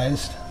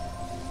vaporized.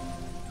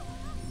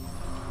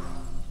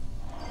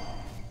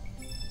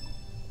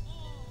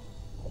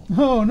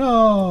 Oh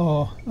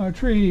no, our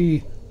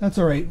tree. That's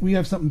alright, we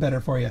have something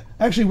better for you.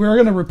 Actually, we're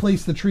going to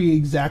replace the tree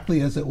exactly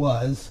as it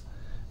was,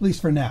 at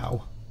least for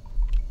now.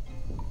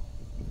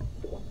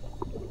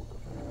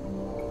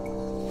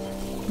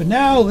 But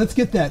now, let's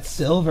get that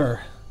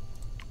silver.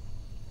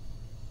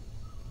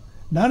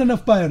 Not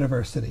enough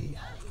biodiversity.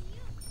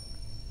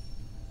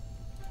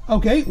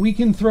 Okay, we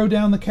can throw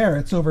down the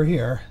carrots over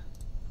here.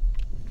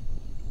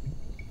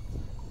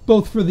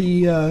 Both for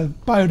the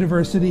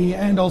biodiversity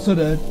and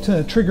also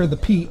to trigger the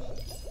peat.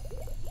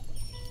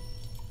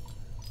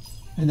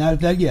 And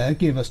that yeah, it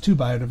gave us 2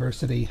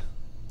 biodiversity.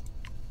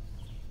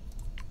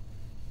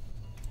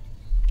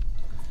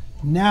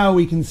 Now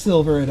we can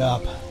silver it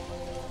up.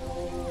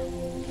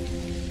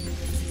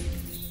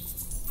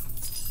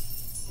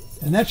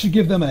 And that should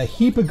give them a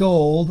heap of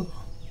gold.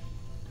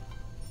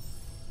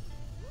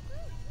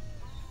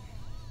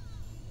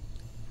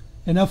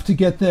 Enough to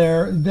get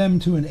them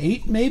to an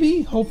 8,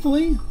 maybe,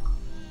 hopefully.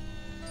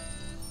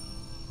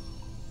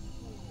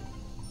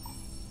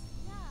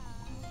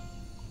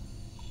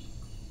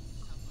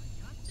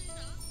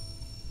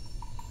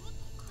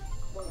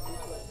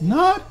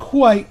 Not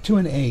quite to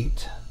an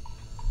 8.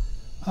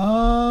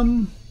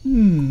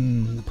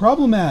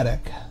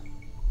 Problematic.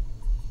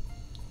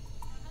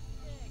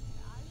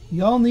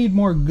 Y'all need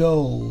more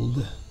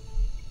gold.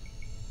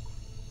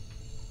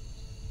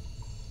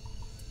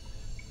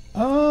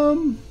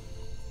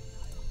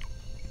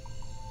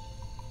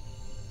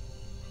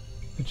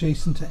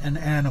 Adjacent to an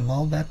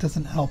animal, that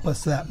doesn't help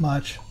us that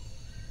much.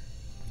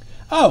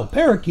 Oh,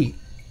 parakeet.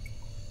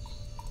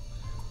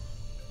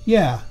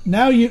 Yeah,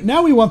 now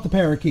we want the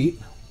parakeet.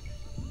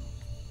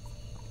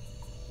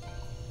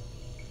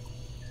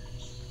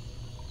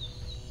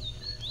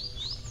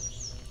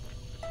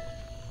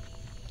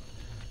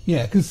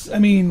 Yeah, because, I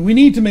mean, we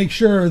need to make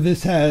sure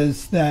this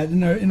has that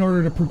in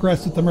order to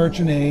progress with the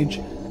Merchant Age.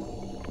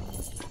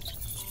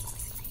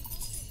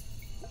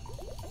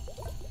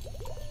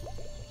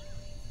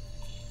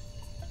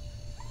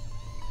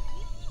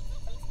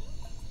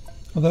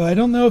 Although I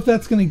don't know if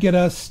that's going to get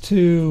us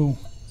to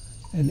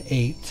an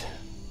 8.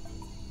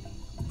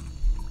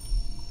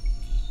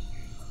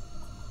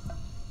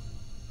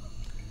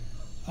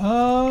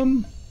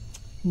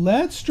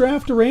 Let's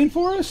draft a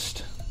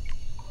rainforest.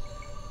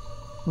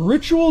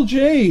 Ritual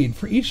Jade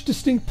for each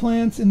distinct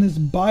plants in this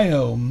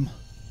biome.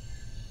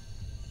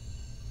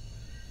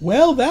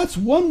 Well, that's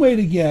one way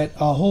to get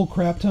a whole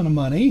crap ton of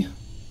money.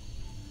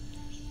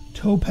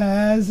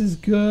 Topaz is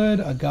good.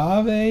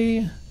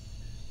 Agave.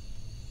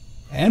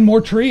 And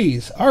more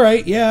trees.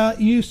 Alright, yeah,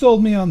 you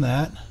sold me on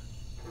that.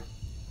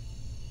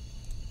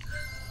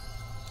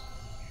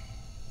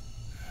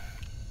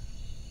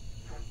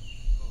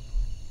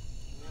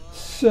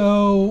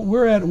 So,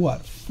 we're at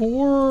what?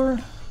 4...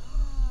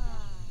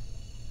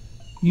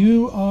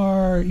 You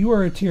are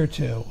a tier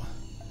 2.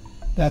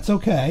 That's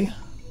okay.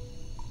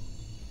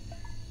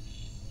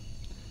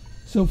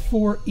 So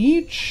for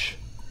each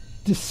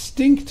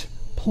distinct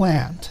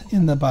plant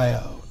in the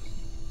biome,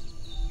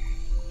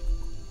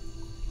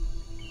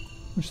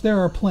 which there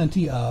are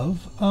plenty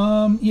of,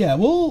 yeah,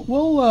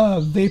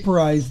 we'll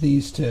vaporize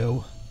these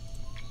 2.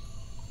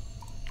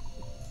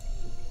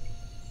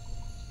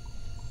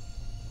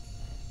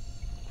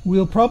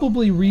 We'll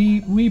probably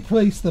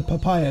replace the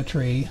papaya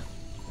tree.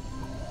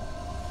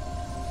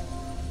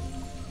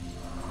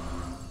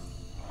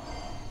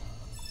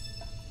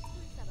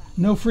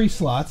 No free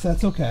slots,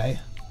 that's okay.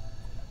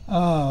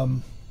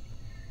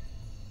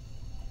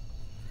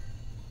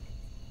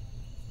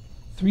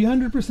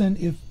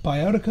 300% if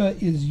biotica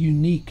is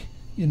unique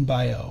in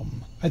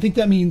biome. I think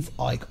that means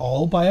like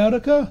all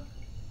biotica. I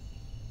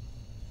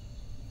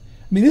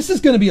mean, this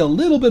is going to be a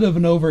little bit of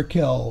an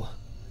overkill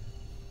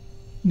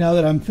now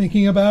that I'm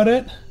thinking about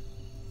it.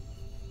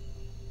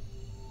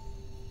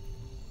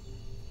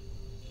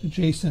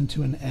 Adjacent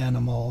to an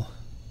animal.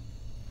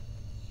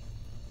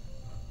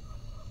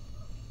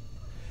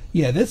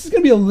 Yeah, this is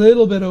going to be a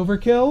little bit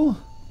overkill.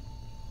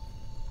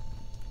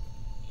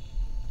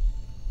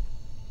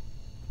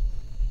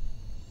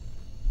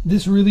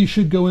 This really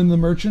should go in the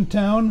merchant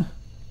town.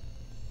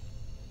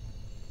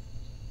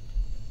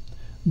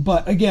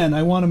 But again,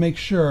 I want to make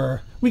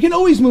sure. We can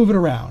always move it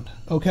around.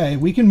 Okay,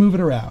 we can move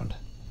it around.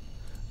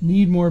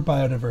 Need more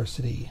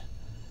biodiversity.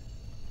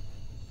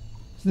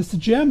 Is this a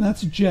gem?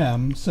 That's a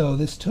gem. So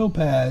this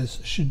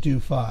topaz should do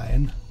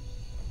fine.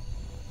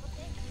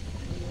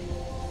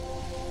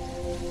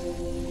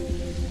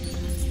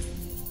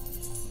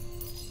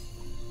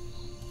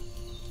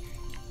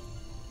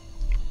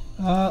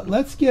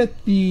 Let's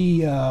get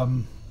the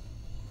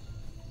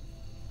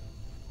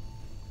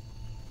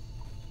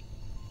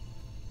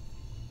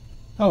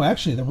oh,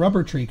 actually, the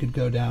rubber tree could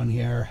go down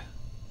here.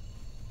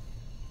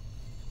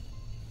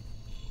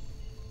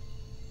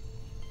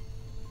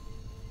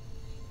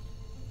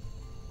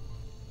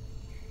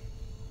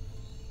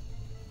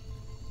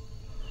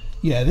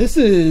 Yeah,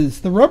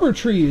 the rubber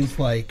tree is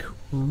like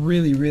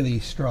really, really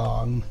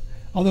strong.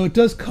 Although it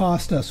does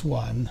cost us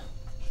 1.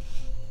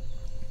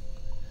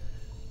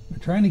 We're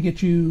trying to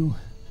get you.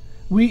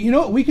 You know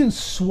what? We can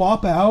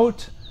swap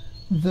out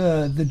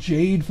the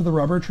jade for the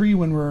rubber tree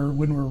when we're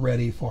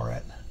ready for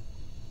it.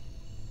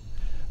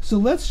 So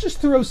let's just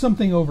throw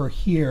something over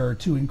here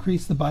to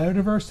increase the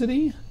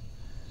biodiversity,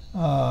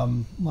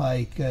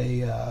 like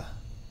a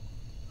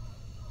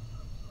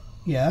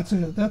yeah,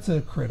 that's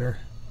a critter.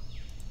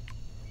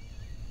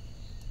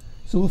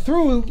 So we'll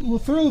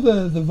throw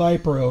the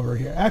Viper over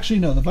here. Actually,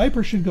 no, the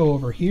Viper should go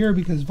over here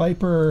because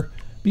Viper,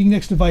 being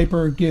next to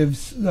Viper,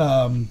 gives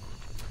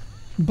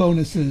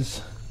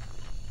bonuses.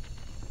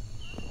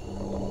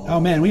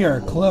 Oh man, we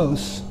are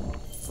close.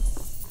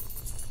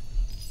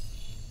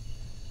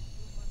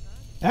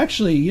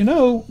 Actually, you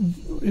know,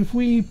 if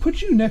we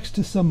put you next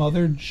to some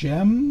other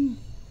gem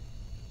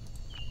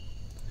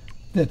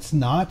that's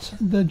not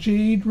the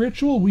Jade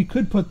Ritual, we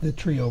could put the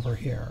tree over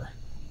here.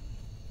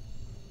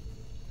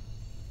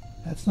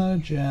 That's not a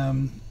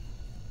gem.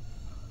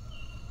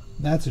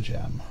 That's a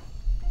gem.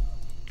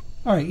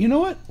 Alright, you know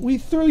what? We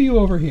throw you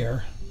over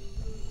here.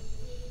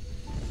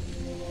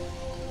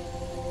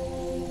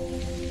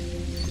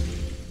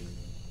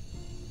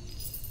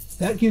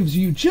 That gives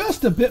you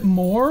just a bit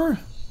more,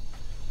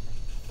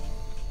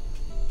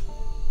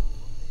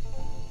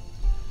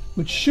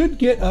 which should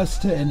get us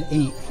to an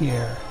 8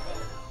 here.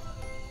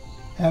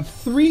 Have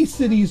 3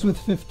 cities with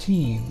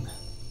 15.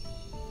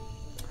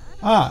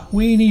 Ah,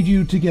 we need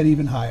you to get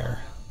even higher.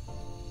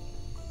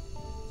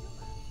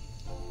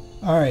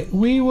 Alright,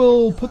 we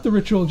will put the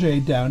Ritual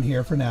Jade down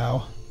here for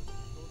now.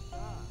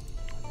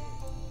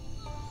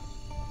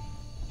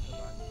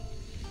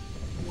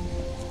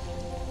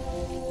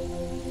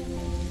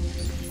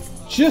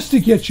 Just to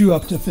get you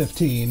up to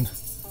 15.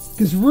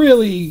 Because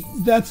really,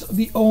 that's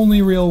the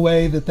only real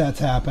way that that's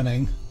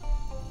happening.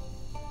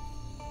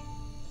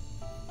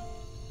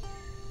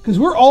 Because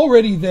we're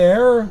already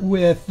there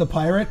with the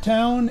pirate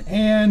town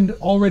and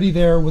already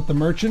there with the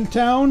merchant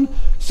town.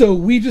 So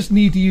we just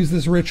need to use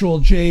this Ritual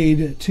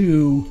Jade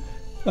to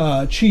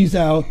cheese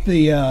out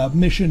the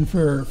mission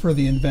for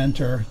the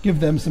Inventor. Give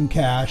them some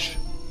cash.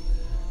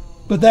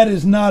 But that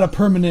is not a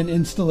permanent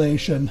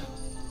installation.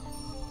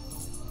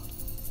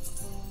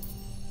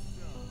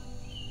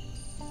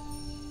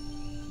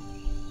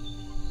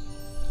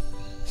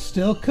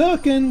 Still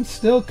cooking,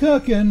 still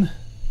cooking.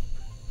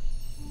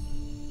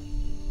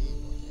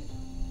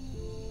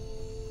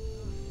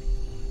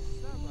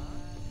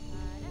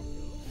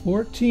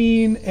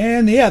 $14,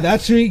 and yeah,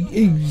 that's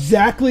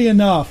exactly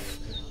enough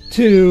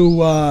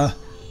to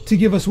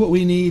give us what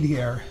we need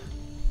here.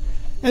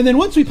 And then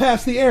once we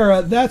pass the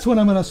era, that's when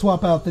I'm going to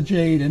swap out the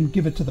Jade and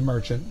give it to the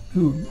merchant,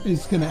 who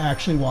is going to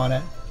actually want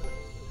it.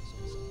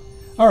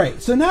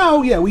 Alright, so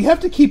now, yeah, we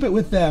have to keep it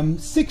with them.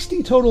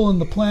 60 total in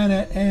the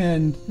planet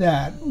and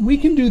that. We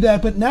can do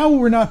that, but now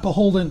we're not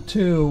beholden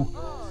to...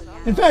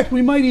 In fact,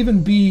 we might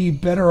even be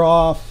better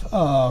off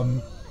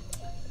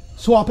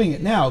swapping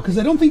it now, because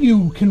I don't think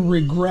you can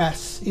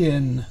regress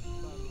in...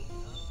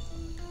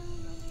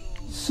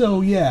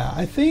 So, yeah,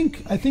 I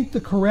think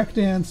the correct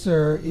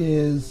answer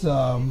is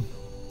the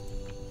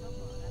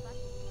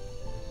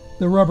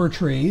rubber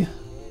tree.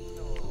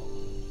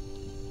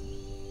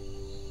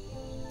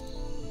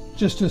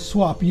 Just to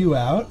swap you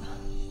out.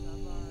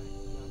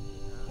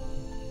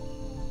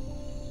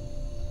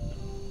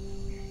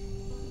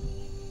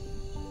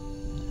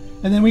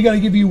 And then we got to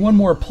give you one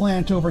more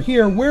plant over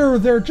here where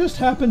there just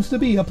happens to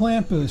be a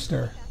plant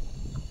booster.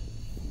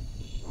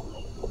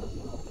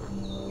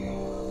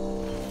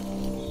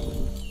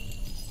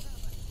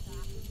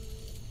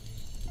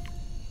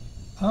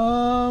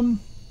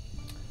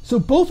 So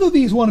both of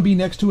these want to be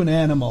next to an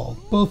animal.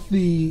 Both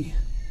the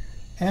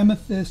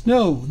amethyst,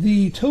 no,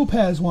 the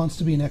topaz wants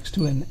to be next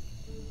to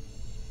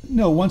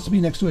wants to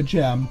be next to a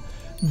gem.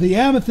 The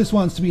amethyst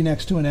wants to be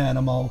next to an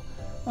animal.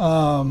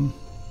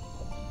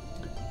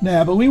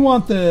 Nah, but we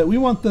want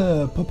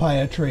the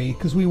papaya tree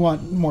because we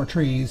want more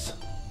trees.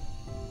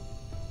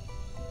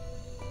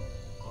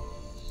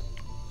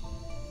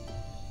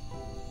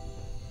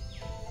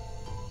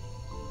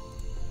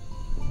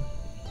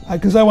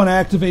 Because I want to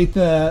activate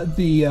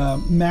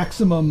the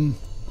maximum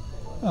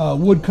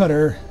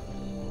woodcutter.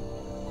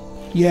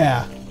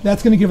 Yeah,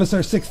 that's going to give us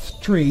our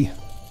 6th tree.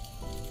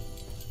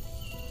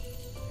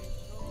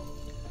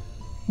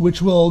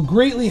 Which will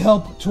greatly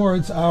help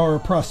towards our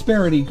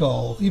prosperity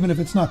goal, even if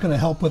it's not going to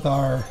help with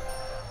our...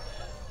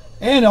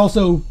 And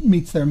also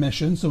meets their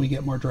mission, so we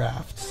get more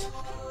drafts.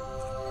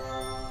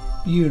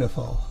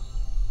 Beautiful.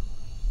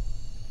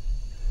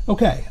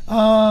 Okay,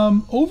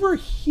 over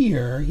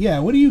here, yeah,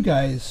 what do you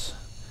guys...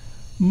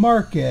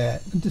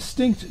 Market.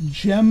 Distinct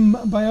gem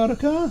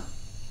biotica?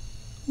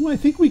 Well, I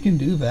think we can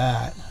do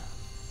that.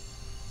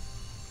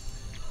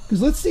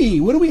 Because let's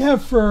see, what do we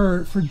have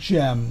for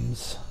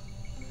gems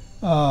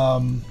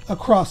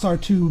across our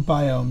 2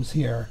 biomes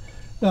here?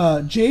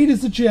 Jade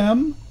is a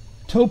gem.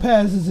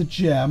 Topaz is a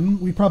gem.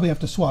 We probably have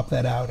to swap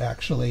that out,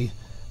 actually.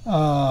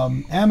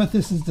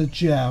 Amethyst is a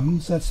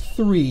gem, so that's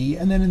 3.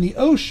 And then in the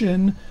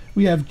ocean,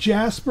 we have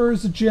Jasper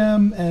is a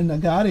gem and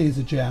Agate is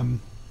a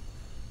gem.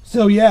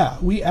 So yeah,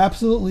 we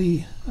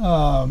absolutely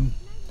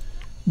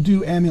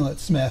do Amulet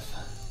Smith.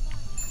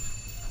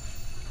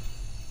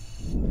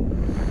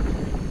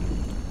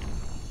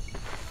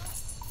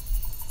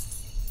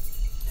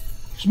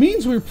 Which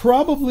means we're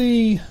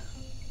probably...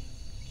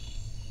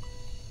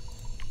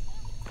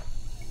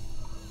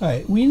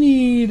 Alright, we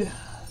need...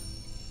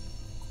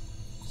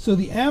 So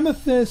the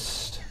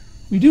amethyst...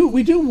 We do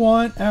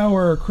want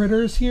our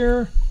critters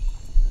here.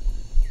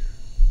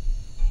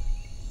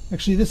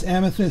 Actually, this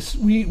amethyst,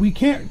 we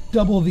can't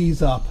double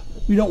these up.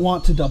 We don't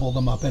want to double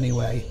them up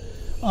anyway.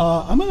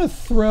 I'm going to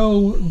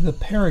throw the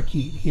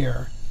parakeet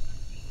here.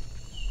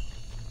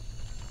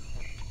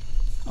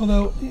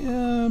 Although,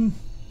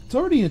 it's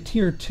already a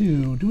tier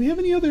 2. Do we have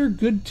any other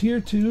good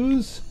tier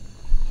 2s?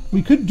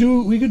 We could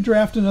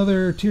draft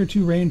another tier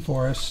 2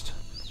 rainforest.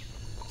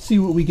 See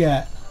what we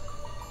get.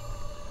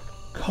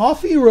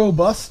 Coffee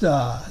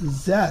Robusta.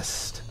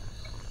 Zest.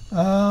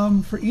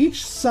 For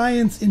each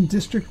science in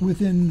district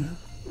within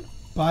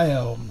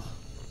biome.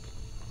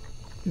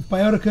 If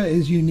biotica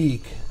is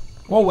unique.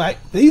 Whoa,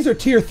 these are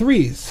tier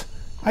 3s.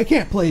 I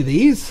can't play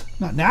these.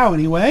 Not now,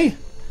 anyway.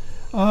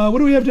 What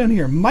do we have down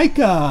here?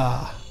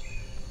 Mica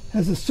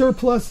has a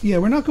surplus. Yeah,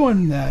 we're not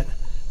going that.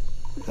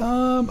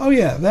 Oh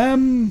yeah,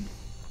 them.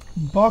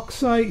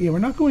 Bauxite. Yeah, we're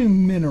not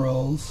going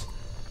minerals.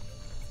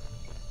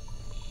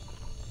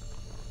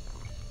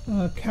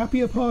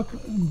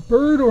 Capiapoc.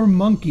 Bird or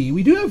monkey?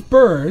 We do have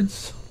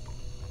birds.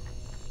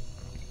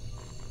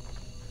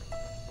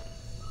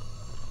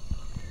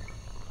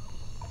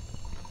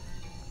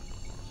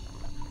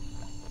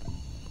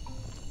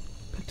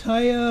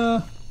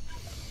 Pitaya.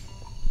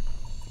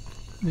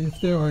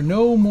 If there are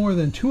no more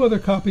than 2 other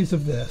copies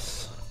of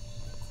this.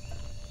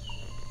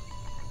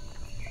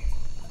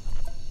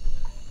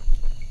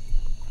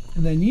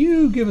 And then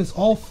you give us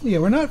all... Yeah,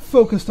 we're not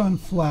focused on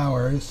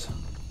flowers.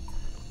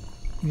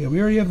 Yeah, we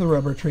already have the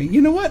rubber tree.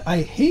 You know what?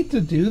 I hate to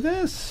do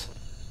this.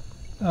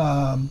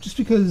 Just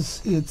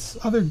because it's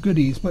other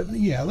goodies. But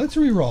yeah, let's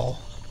re-roll.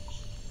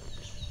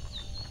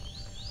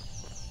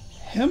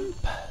 Hemp.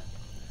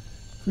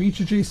 For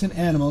each adjacent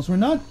animals. We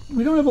don't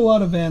have a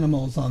lot of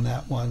animals on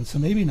that one, so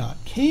maybe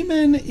not.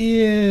 Cayman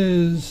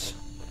is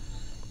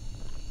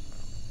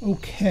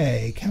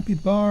okay.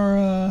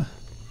 Capybara.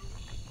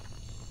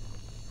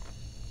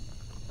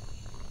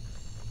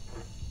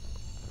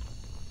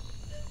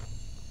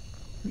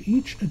 For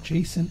each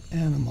adjacent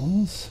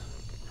animals.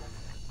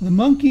 The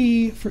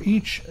monkey for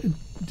each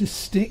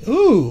distinct...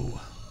 Ooh!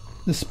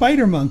 The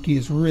spider monkey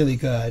is really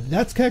good.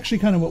 That's actually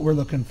kind of what we're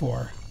looking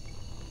for.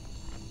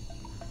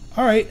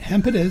 Alright,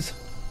 hemp it is.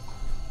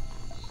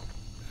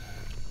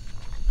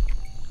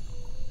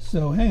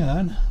 So hang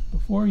on,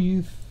 before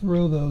you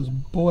throw those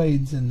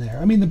boids in there.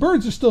 I mean, the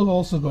birds are still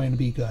also going to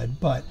be good,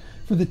 but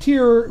for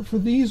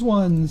these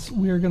ones,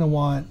 we're going to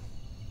want,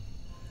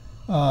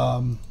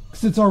 because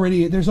there's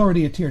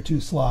already a tier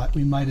 2 slot,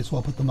 we might as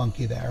well put the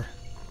monkey there.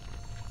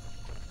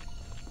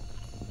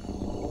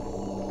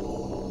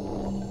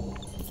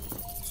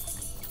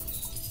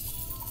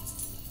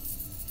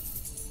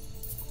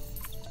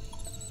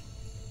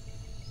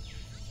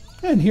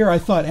 And here I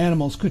thought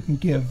animals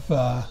couldn't give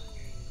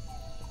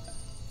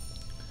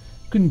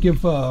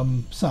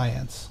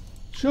science.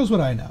 Shows what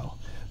I know.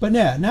 But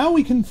yeah, now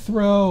we can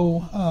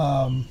throw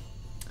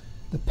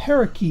the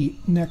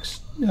parakeet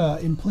next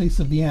in place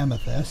of the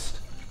amethyst,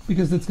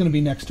 because it's going to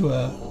be next to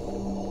a...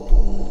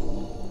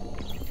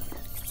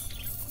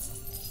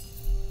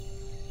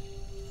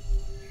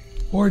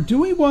 Or do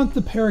we want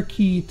the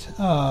parakeet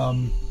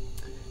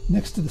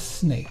next to the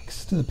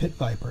snakes, to the pit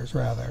vipers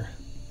rather?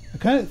 I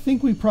kind of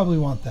think we probably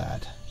want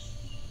that.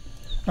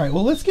 All right,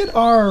 well, let's get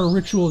our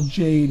ritual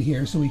jade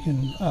here so we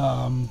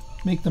can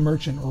make the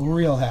merchant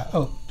real happy.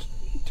 Oh,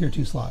 tier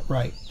 2 slot,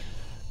 right.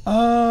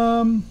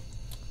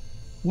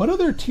 What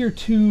other tier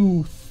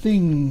 2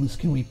 things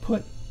can we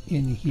put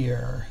in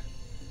here?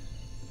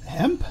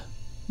 Hemp?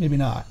 Maybe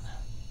not.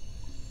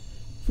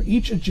 For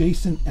each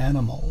adjacent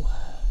animal.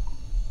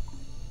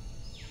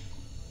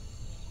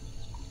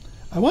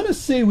 I want to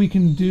say we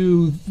can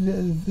do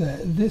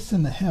this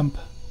and the hemp.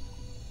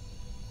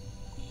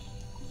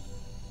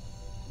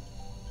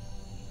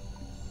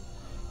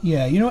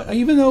 Yeah, you know what?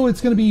 Even though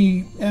it's going to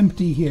be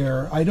empty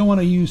here, I don't want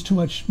to use too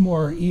much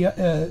more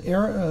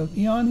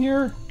Eon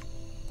here,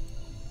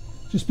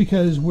 just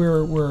because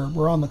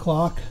we're on the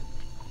clock.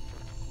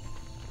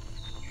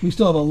 We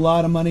still have a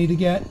lot of money to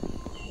get.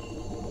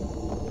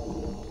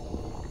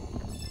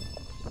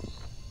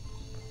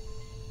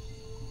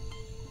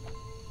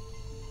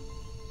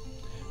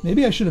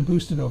 Maybe I should have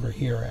boosted over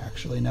here,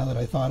 actually, now that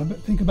I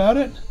think about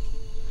it,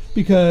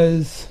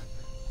 because...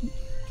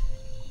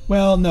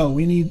 Well, no,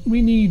 we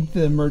need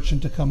the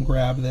merchant to come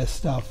grab this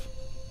stuff.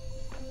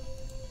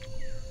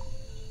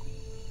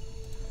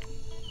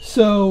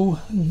 So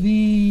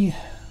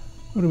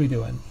what are we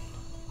doing?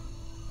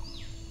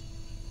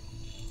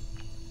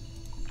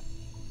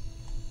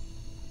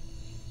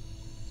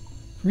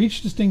 For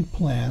each distinct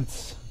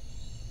plants,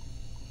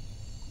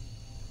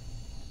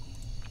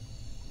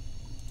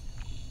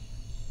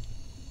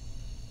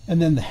 and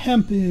then the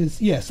hemp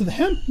is, yeah, so the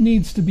hemp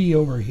needs to be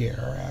over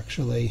here,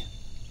 actually.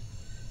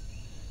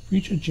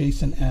 Reach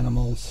adjacent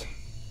animals.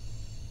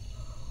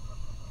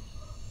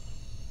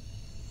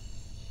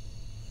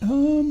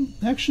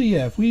 Actually,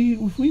 yeah. If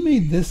we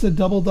made this a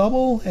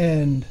double,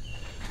 and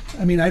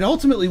I mean, I'd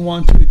ultimately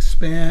want to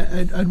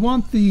expand. I'd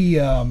want the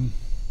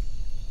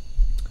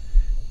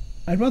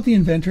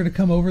inventor to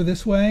come over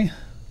this way.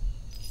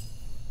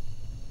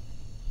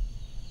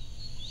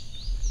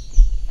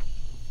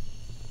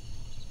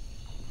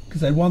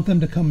 because I want them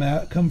to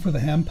come for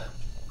the hemp.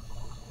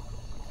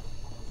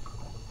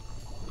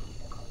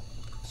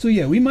 So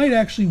yeah, we might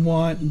actually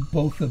want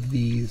both of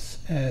these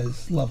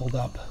as leveled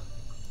up.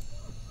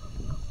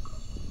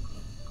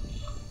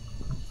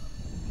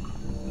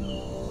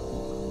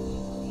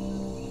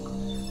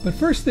 But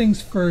first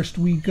things first,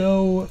 we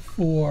go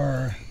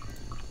for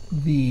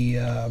the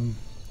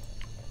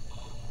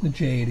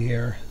jade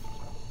here.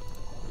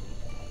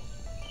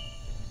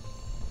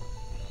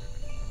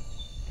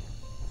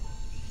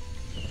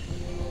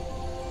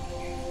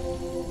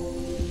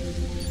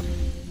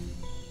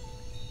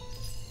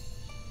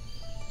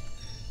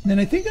 Then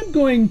I think I'm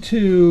going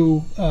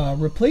to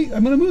replace.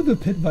 I'm going to move the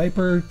pit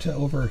viper to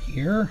over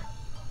here.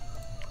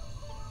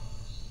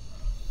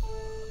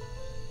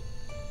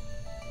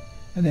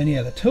 And then,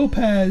 yeah, the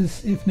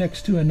topaz, if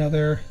next to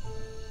another.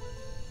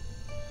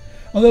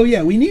 Although,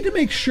 yeah, we need to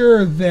make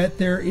sure that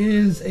there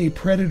is a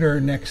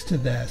predator next to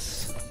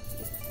this.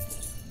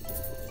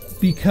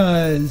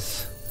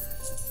 Because,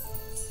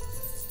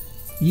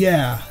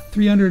 yeah,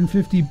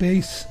 350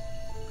 base.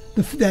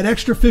 That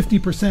extra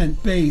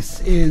 50% base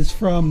is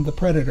from the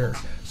predator.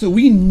 So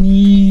we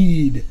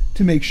need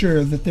to make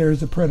sure that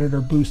there's a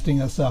predator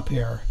boosting us up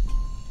here.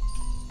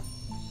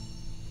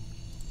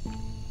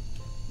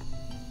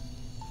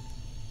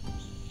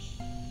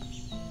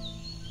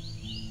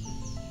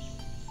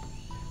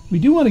 We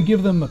do want to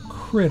give them a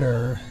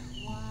critter.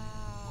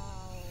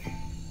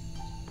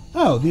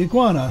 Oh, the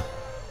iguana,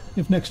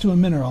 if next to a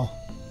mineral.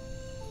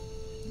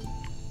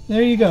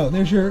 There you go.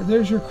 There's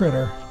your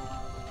critter.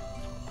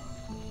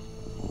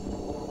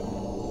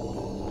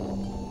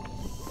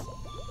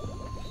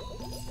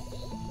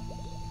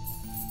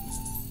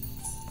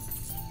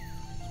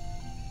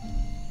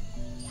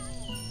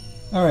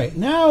 All right,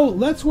 now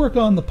let's work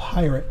on the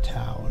pirate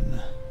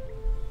town.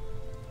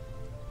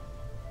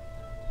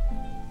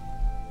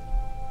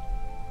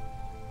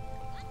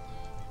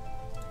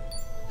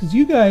 Because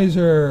you guys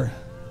are,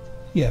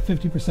 yeah,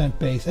 50%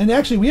 base. And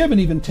actually, we haven't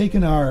even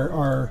taken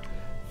our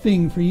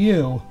thing for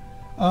you.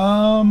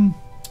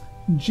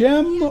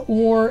 Gem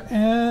or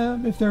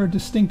if there are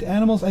distinct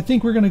animals. I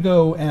think we're going to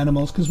go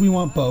animals because we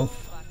want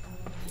both.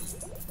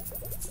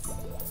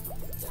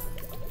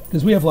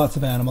 Because we have lots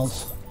of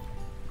animals.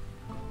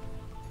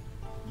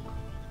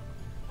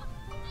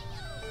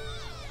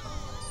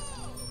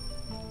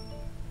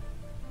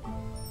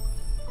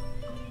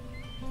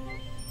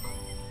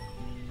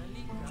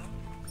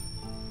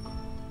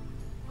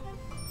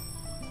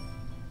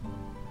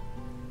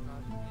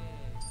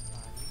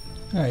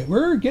 Alright,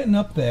 we're getting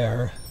up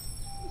there.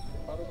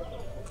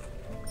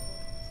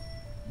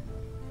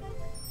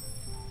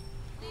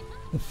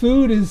 The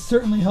food is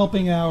certainly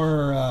helping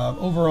our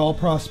overall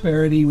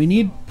prosperity.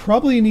 We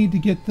probably need to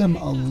get them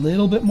a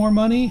little bit more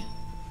money.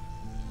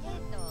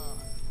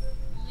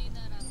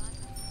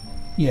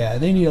 Yeah,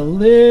 they need a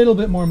little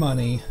bit more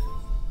money.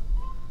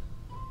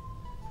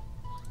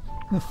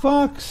 The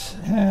fox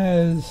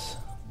has...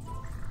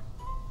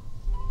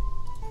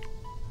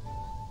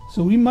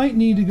 So we might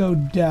need to go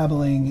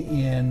dabbling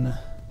in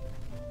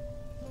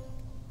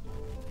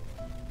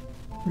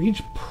for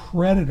each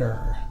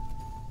predator.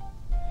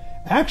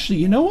 Actually,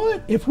 you know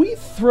what? If we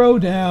throw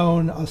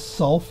down a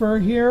sulfur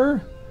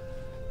here,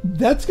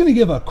 that's going to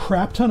give a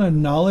crap ton of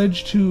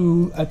knowledge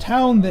to a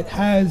town that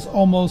has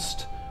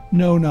almost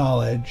no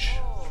knowledge,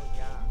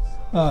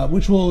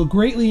 which will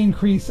greatly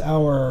increase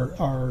our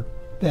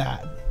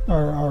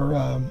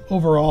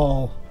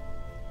overall.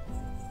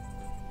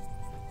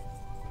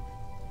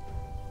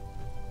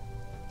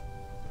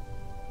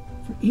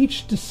 For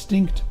each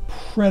distinct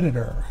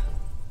predator.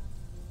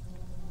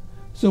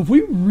 So if we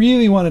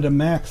really wanted to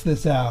max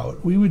this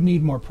out, we would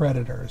need more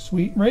predators.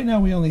 Right now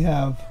we only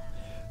have...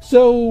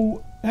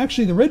 So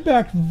actually the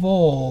red-backed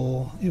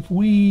vole, if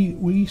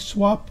we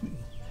swap...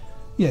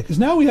 Yeah, because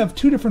now we have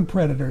two different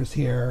predators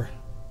here.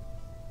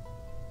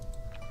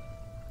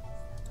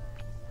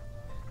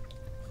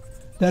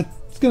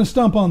 That's going to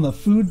stomp on the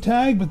food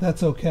tag, but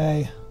that's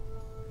okay.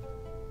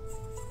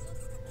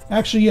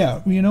 Actually,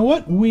 yeah, you know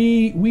what?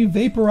 We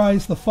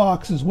vaporized the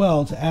fox as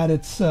well to add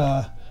its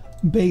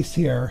base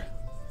here.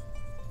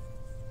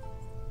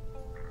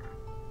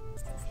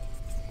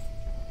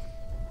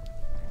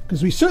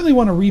 Because we certainly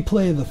want to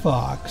replay the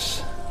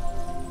fox.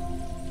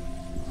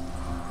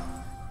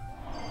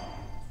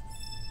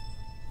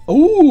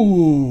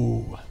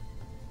 Ooh!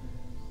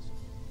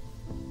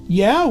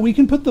 Yeah, we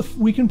can put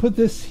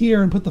this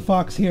here and put the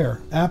fox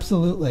here.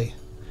 Absolutely.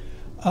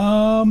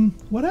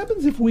 What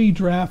happens if we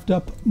draft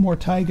up more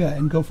taiga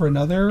and go for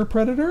another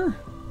predator?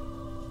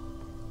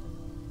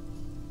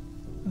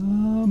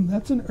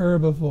 That's an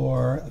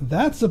herbivore.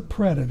 That's a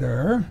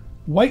predator.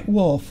 White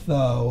wolf,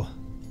 though.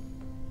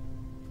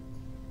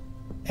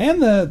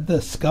 And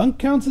the skunk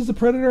counts as a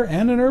predator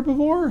and an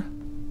herbivore?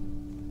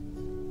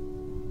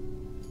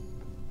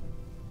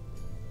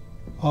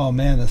 Oh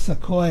man, the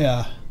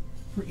sequoia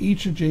for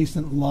each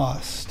adjacent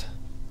lost.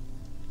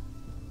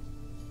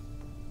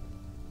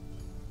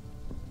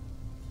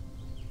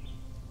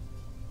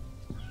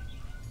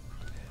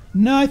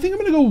 No, I think I'm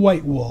going to go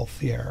white wolf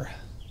here.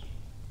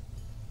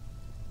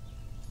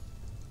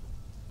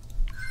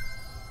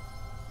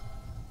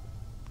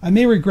 I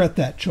may regret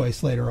that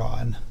choice later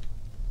on.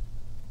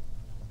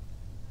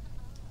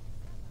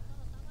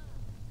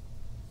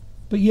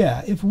 But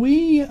yeah, if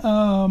we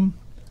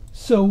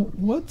so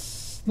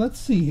let's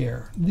see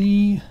here.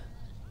 The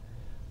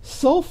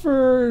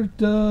sulfur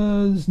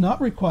does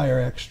not require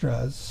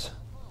extras.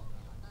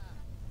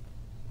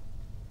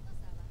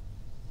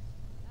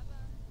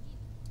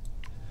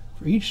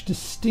 For each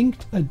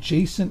distinct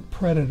adjacent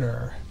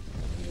predator.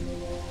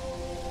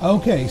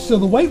 Okay, so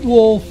the white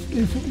wolf,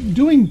 if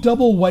doing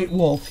double white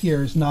wolf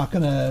here is not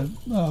going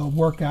to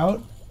work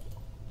out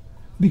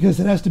because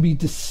it has to be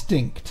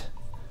distinct.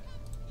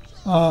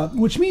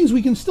 Which means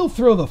we can still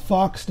throw the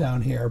fox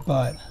down here,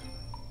 but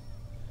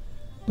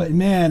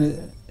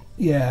man,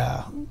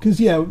 yeah, because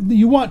yeah,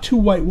 you want two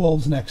white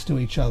wolves next to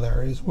each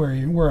other is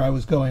where I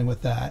was going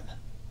with that.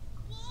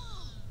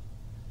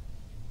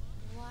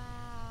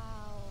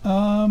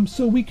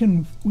 So we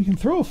can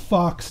throw a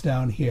fox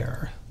down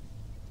here.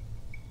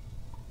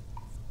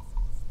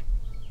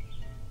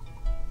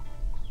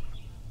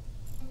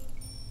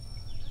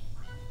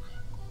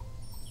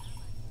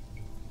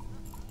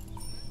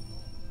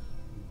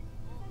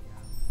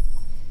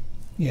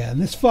 Yeah,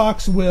 and this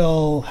fox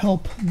will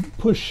help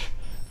push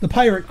the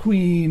pirate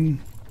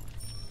queen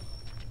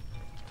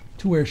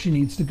to where she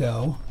needs to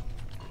go.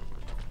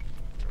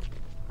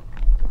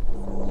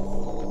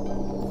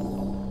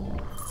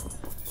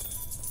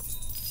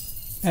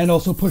 And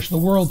also push the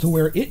world to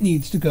where it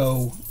needs to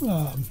go,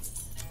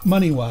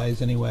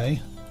 money-wise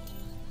anyway.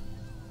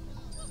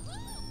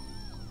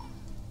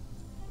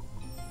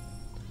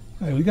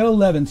 All right, we got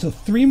 11, so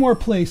 3 more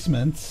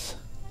placements.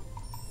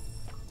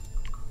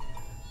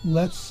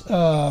 Let's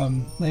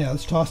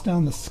let's toss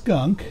down the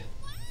skunk,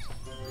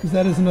 because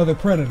that is another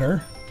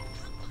predator.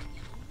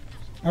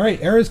 All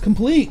right, era's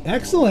complete.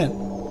 Excellent.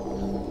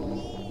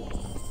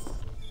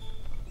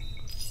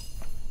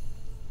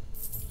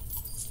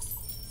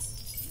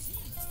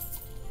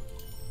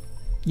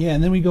 Yeah,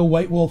 and then we go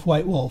white wolf,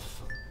 white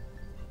wolf.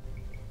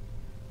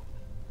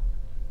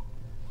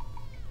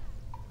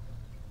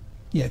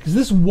 Yeah, because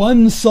this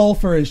one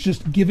sulfur is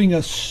just giving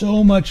us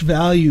so much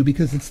value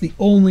because it's the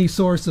only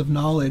source of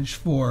knowledge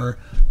for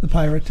the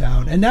pirate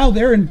town. And now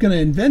they're going to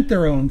invent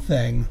their own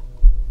thing.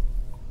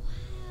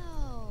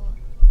 Wow.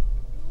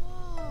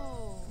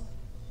 Whoa.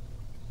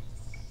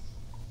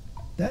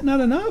 That not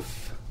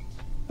enough?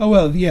 Oh,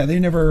 well, yeah, they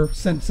never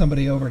sent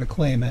somebody over to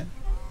claim it.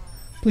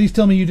 Please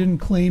tell me you didn't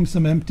claim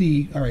some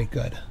empty... All right,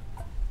 good.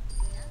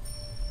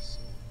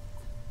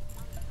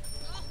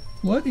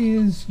 What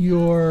is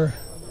your...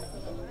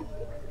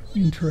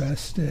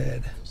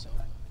 Interested.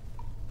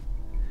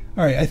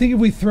 All right, I think if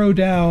we throw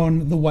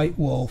down the white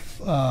wolf,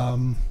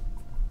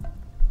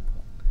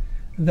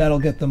 that'll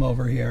get them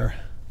over here.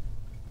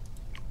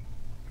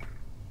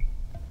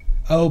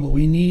 Oh, but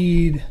we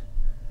need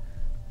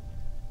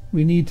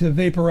to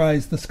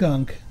vaporize the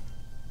skunk.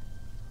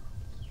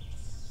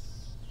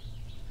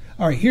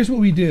 All right, here's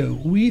what we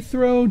do. We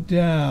throw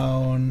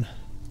down...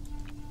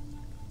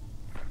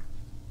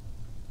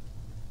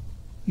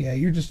 Yeah,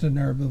 you're just an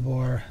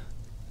herbivore.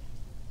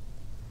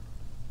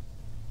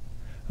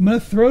 I'm going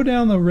to throw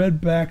down the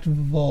red-backed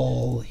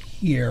vole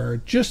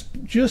here, just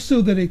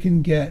so that it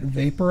can get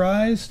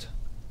vaporized.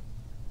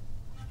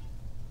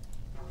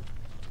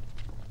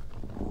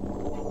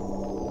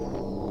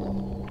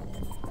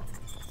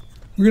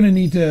 We're going to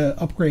need to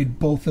upgrade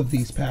both of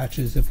these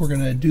patches if we're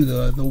going to do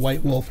the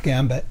white wolf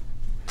gambit.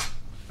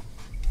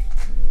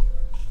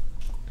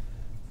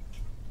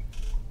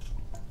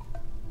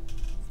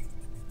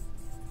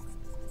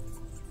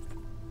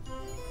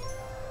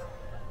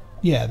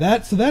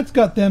 Yeah, so that's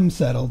got them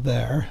settled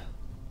there.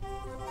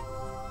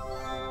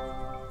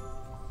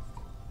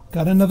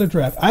 Got another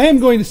draft. I am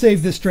going to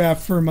save this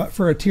draft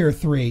for a tier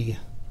 3.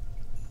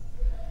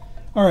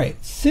 All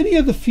right, City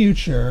of the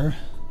Future.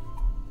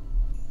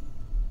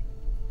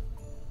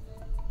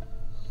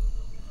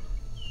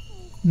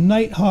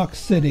 Nighthawk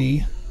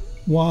City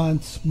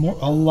wants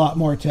a lot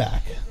more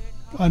attack.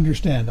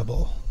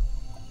 Understandable.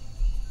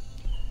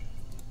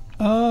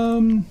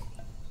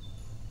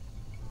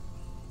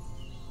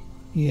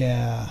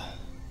 Yeah.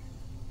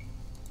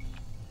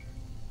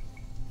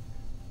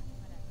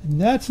 And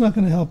that's not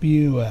going to help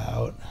you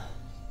out.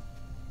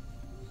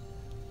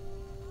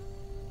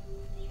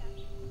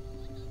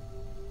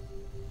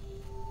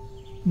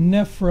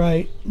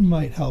 Nephrite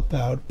might help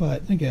out,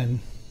 but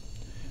again,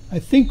 I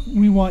think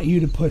we want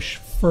you to push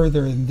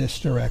further in this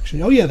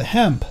direction. Oh yeah, the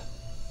hemp.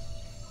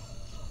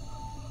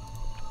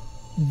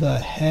 The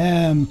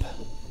hemp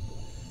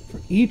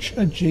for each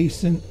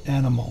adjacent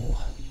animal.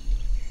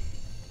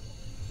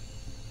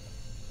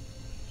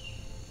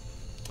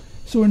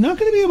 So we're not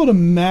going to be able to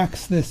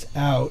max this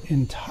out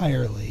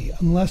entirely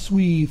unless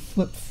we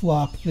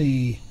flip-flop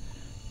the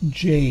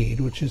jade,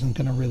 which isn't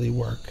going to really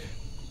work.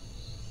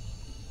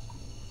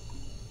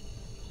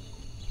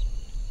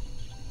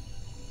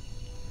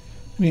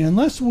 I mean,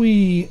 unless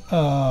we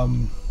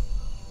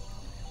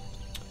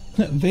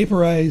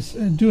vaporize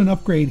and do an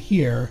upgrade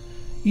here,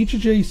 each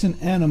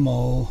adjacent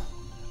animal,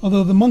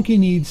 although the monkey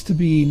needs to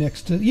be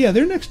next to, yeah,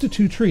 they're next to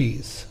 2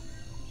 trees.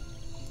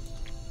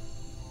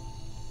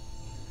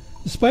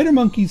 The spider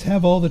monkeys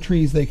have all the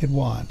trees they could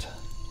want.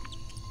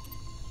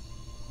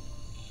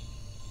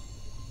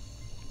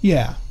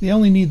 Yeah, they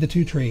only need the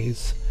 2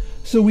 trees.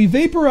 So we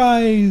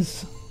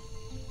vaporize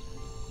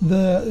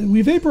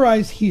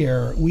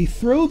here, we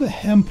throw the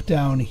hemp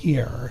down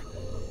here,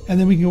 and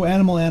then we can go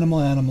animal, animal,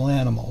 animal,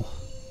 animal.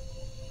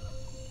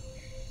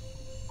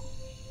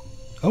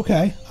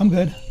 Okay, I'm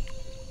good.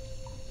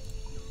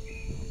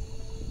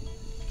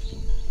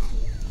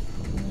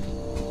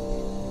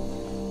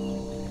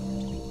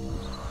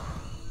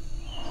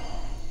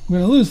 We're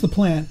going to lose the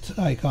plant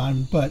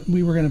icon, but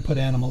we were going to put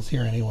animals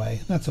here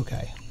anyway. That's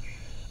okay.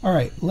 All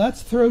right,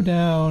 let's throw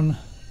down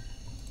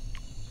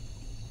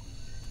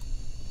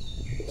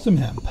some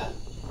hemp.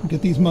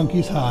 Get these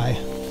monkeys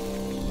high.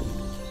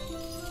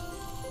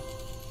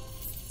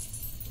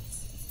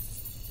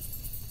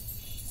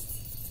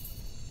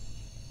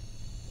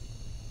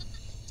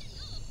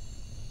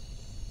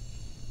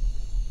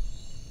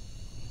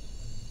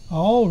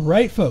 All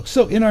right, folks.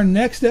 So in our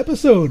next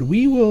episode,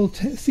 we will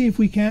see if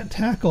we can't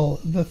tackle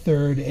the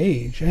 3rd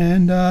age.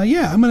 And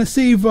yeah, I'm going to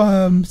save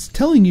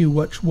telling you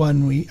which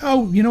one we...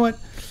 Oh, you know what?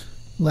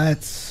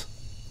 Let's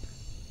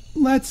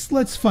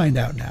find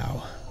out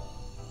now.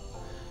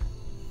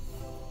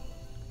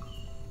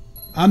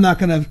 I'm not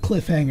going to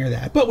cliffhanger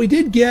that. But we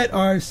did get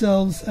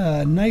ourselves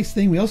a nice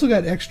thing. We also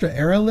got extra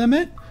era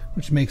limit,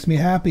 which makes me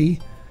happy.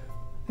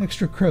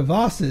 Extra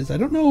crevasses. I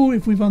don't know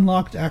if we've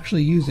unlocked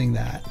actually using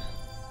that.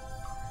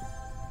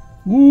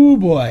 Ooh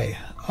boy.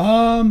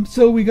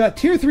 So we got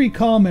tier 3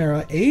 calm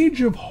era,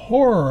 age of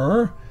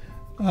horror,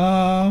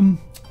 herbivore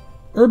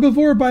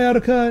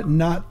biotica,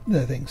 not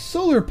the thing,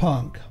 solar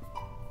punk.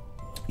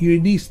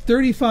 You need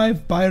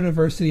 35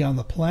 biodiversity on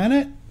the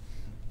planet.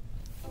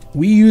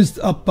 We used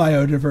up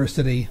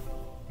biodiversity.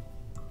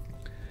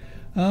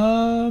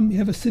 You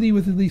have a city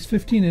with at least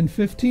 15 and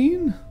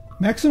 15.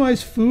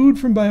 Maximize food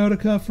from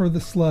biotica for the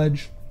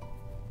sludge.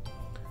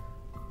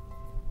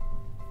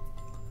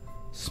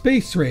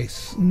 Space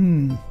race.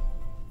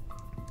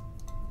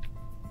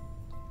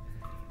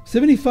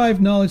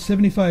 75 knowledge,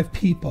 75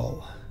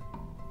 people.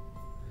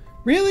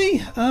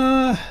 Really?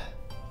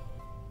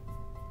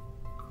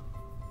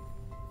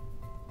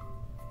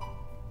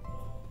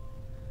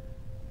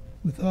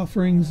 With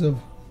offerings of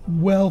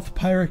wealth,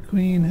 Pirate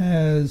Queen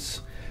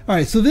has...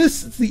 Alright, so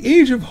this, the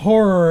Age of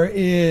Horror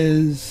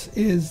is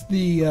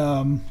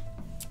the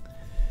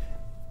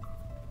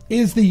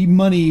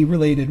money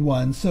related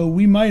one, so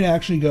we might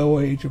actually go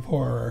Age of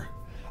Horror,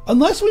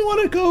 unless we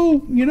want to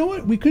go, you know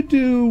what, we could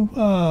do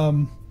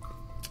Calm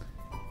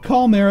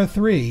Era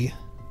 3.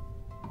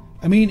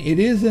 I mean, it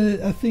is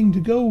a thing to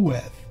go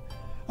with,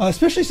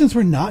 especially since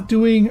we're not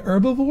doing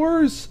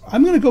herbivores.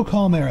 I'm going to go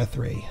Calm Era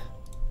 3.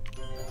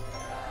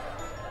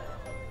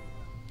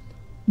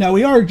 Now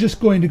we are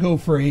just going to go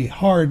for a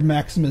hard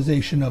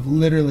maximization of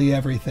literally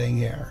everything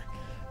here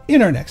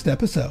in our next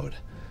episode.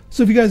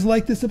 So if you guys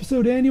like this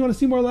episode and you want to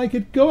see more like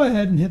it, go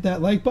ahead and hit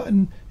that like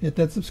button, hit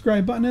that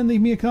subscribe button, and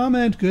leave me a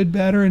comment. Good,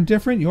 bad, or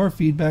indifferent. Your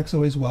feedback's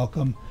always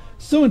welcome.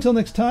 So until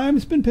next time,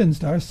 it's been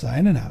Pinstar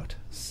signing out.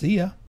 See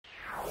ya.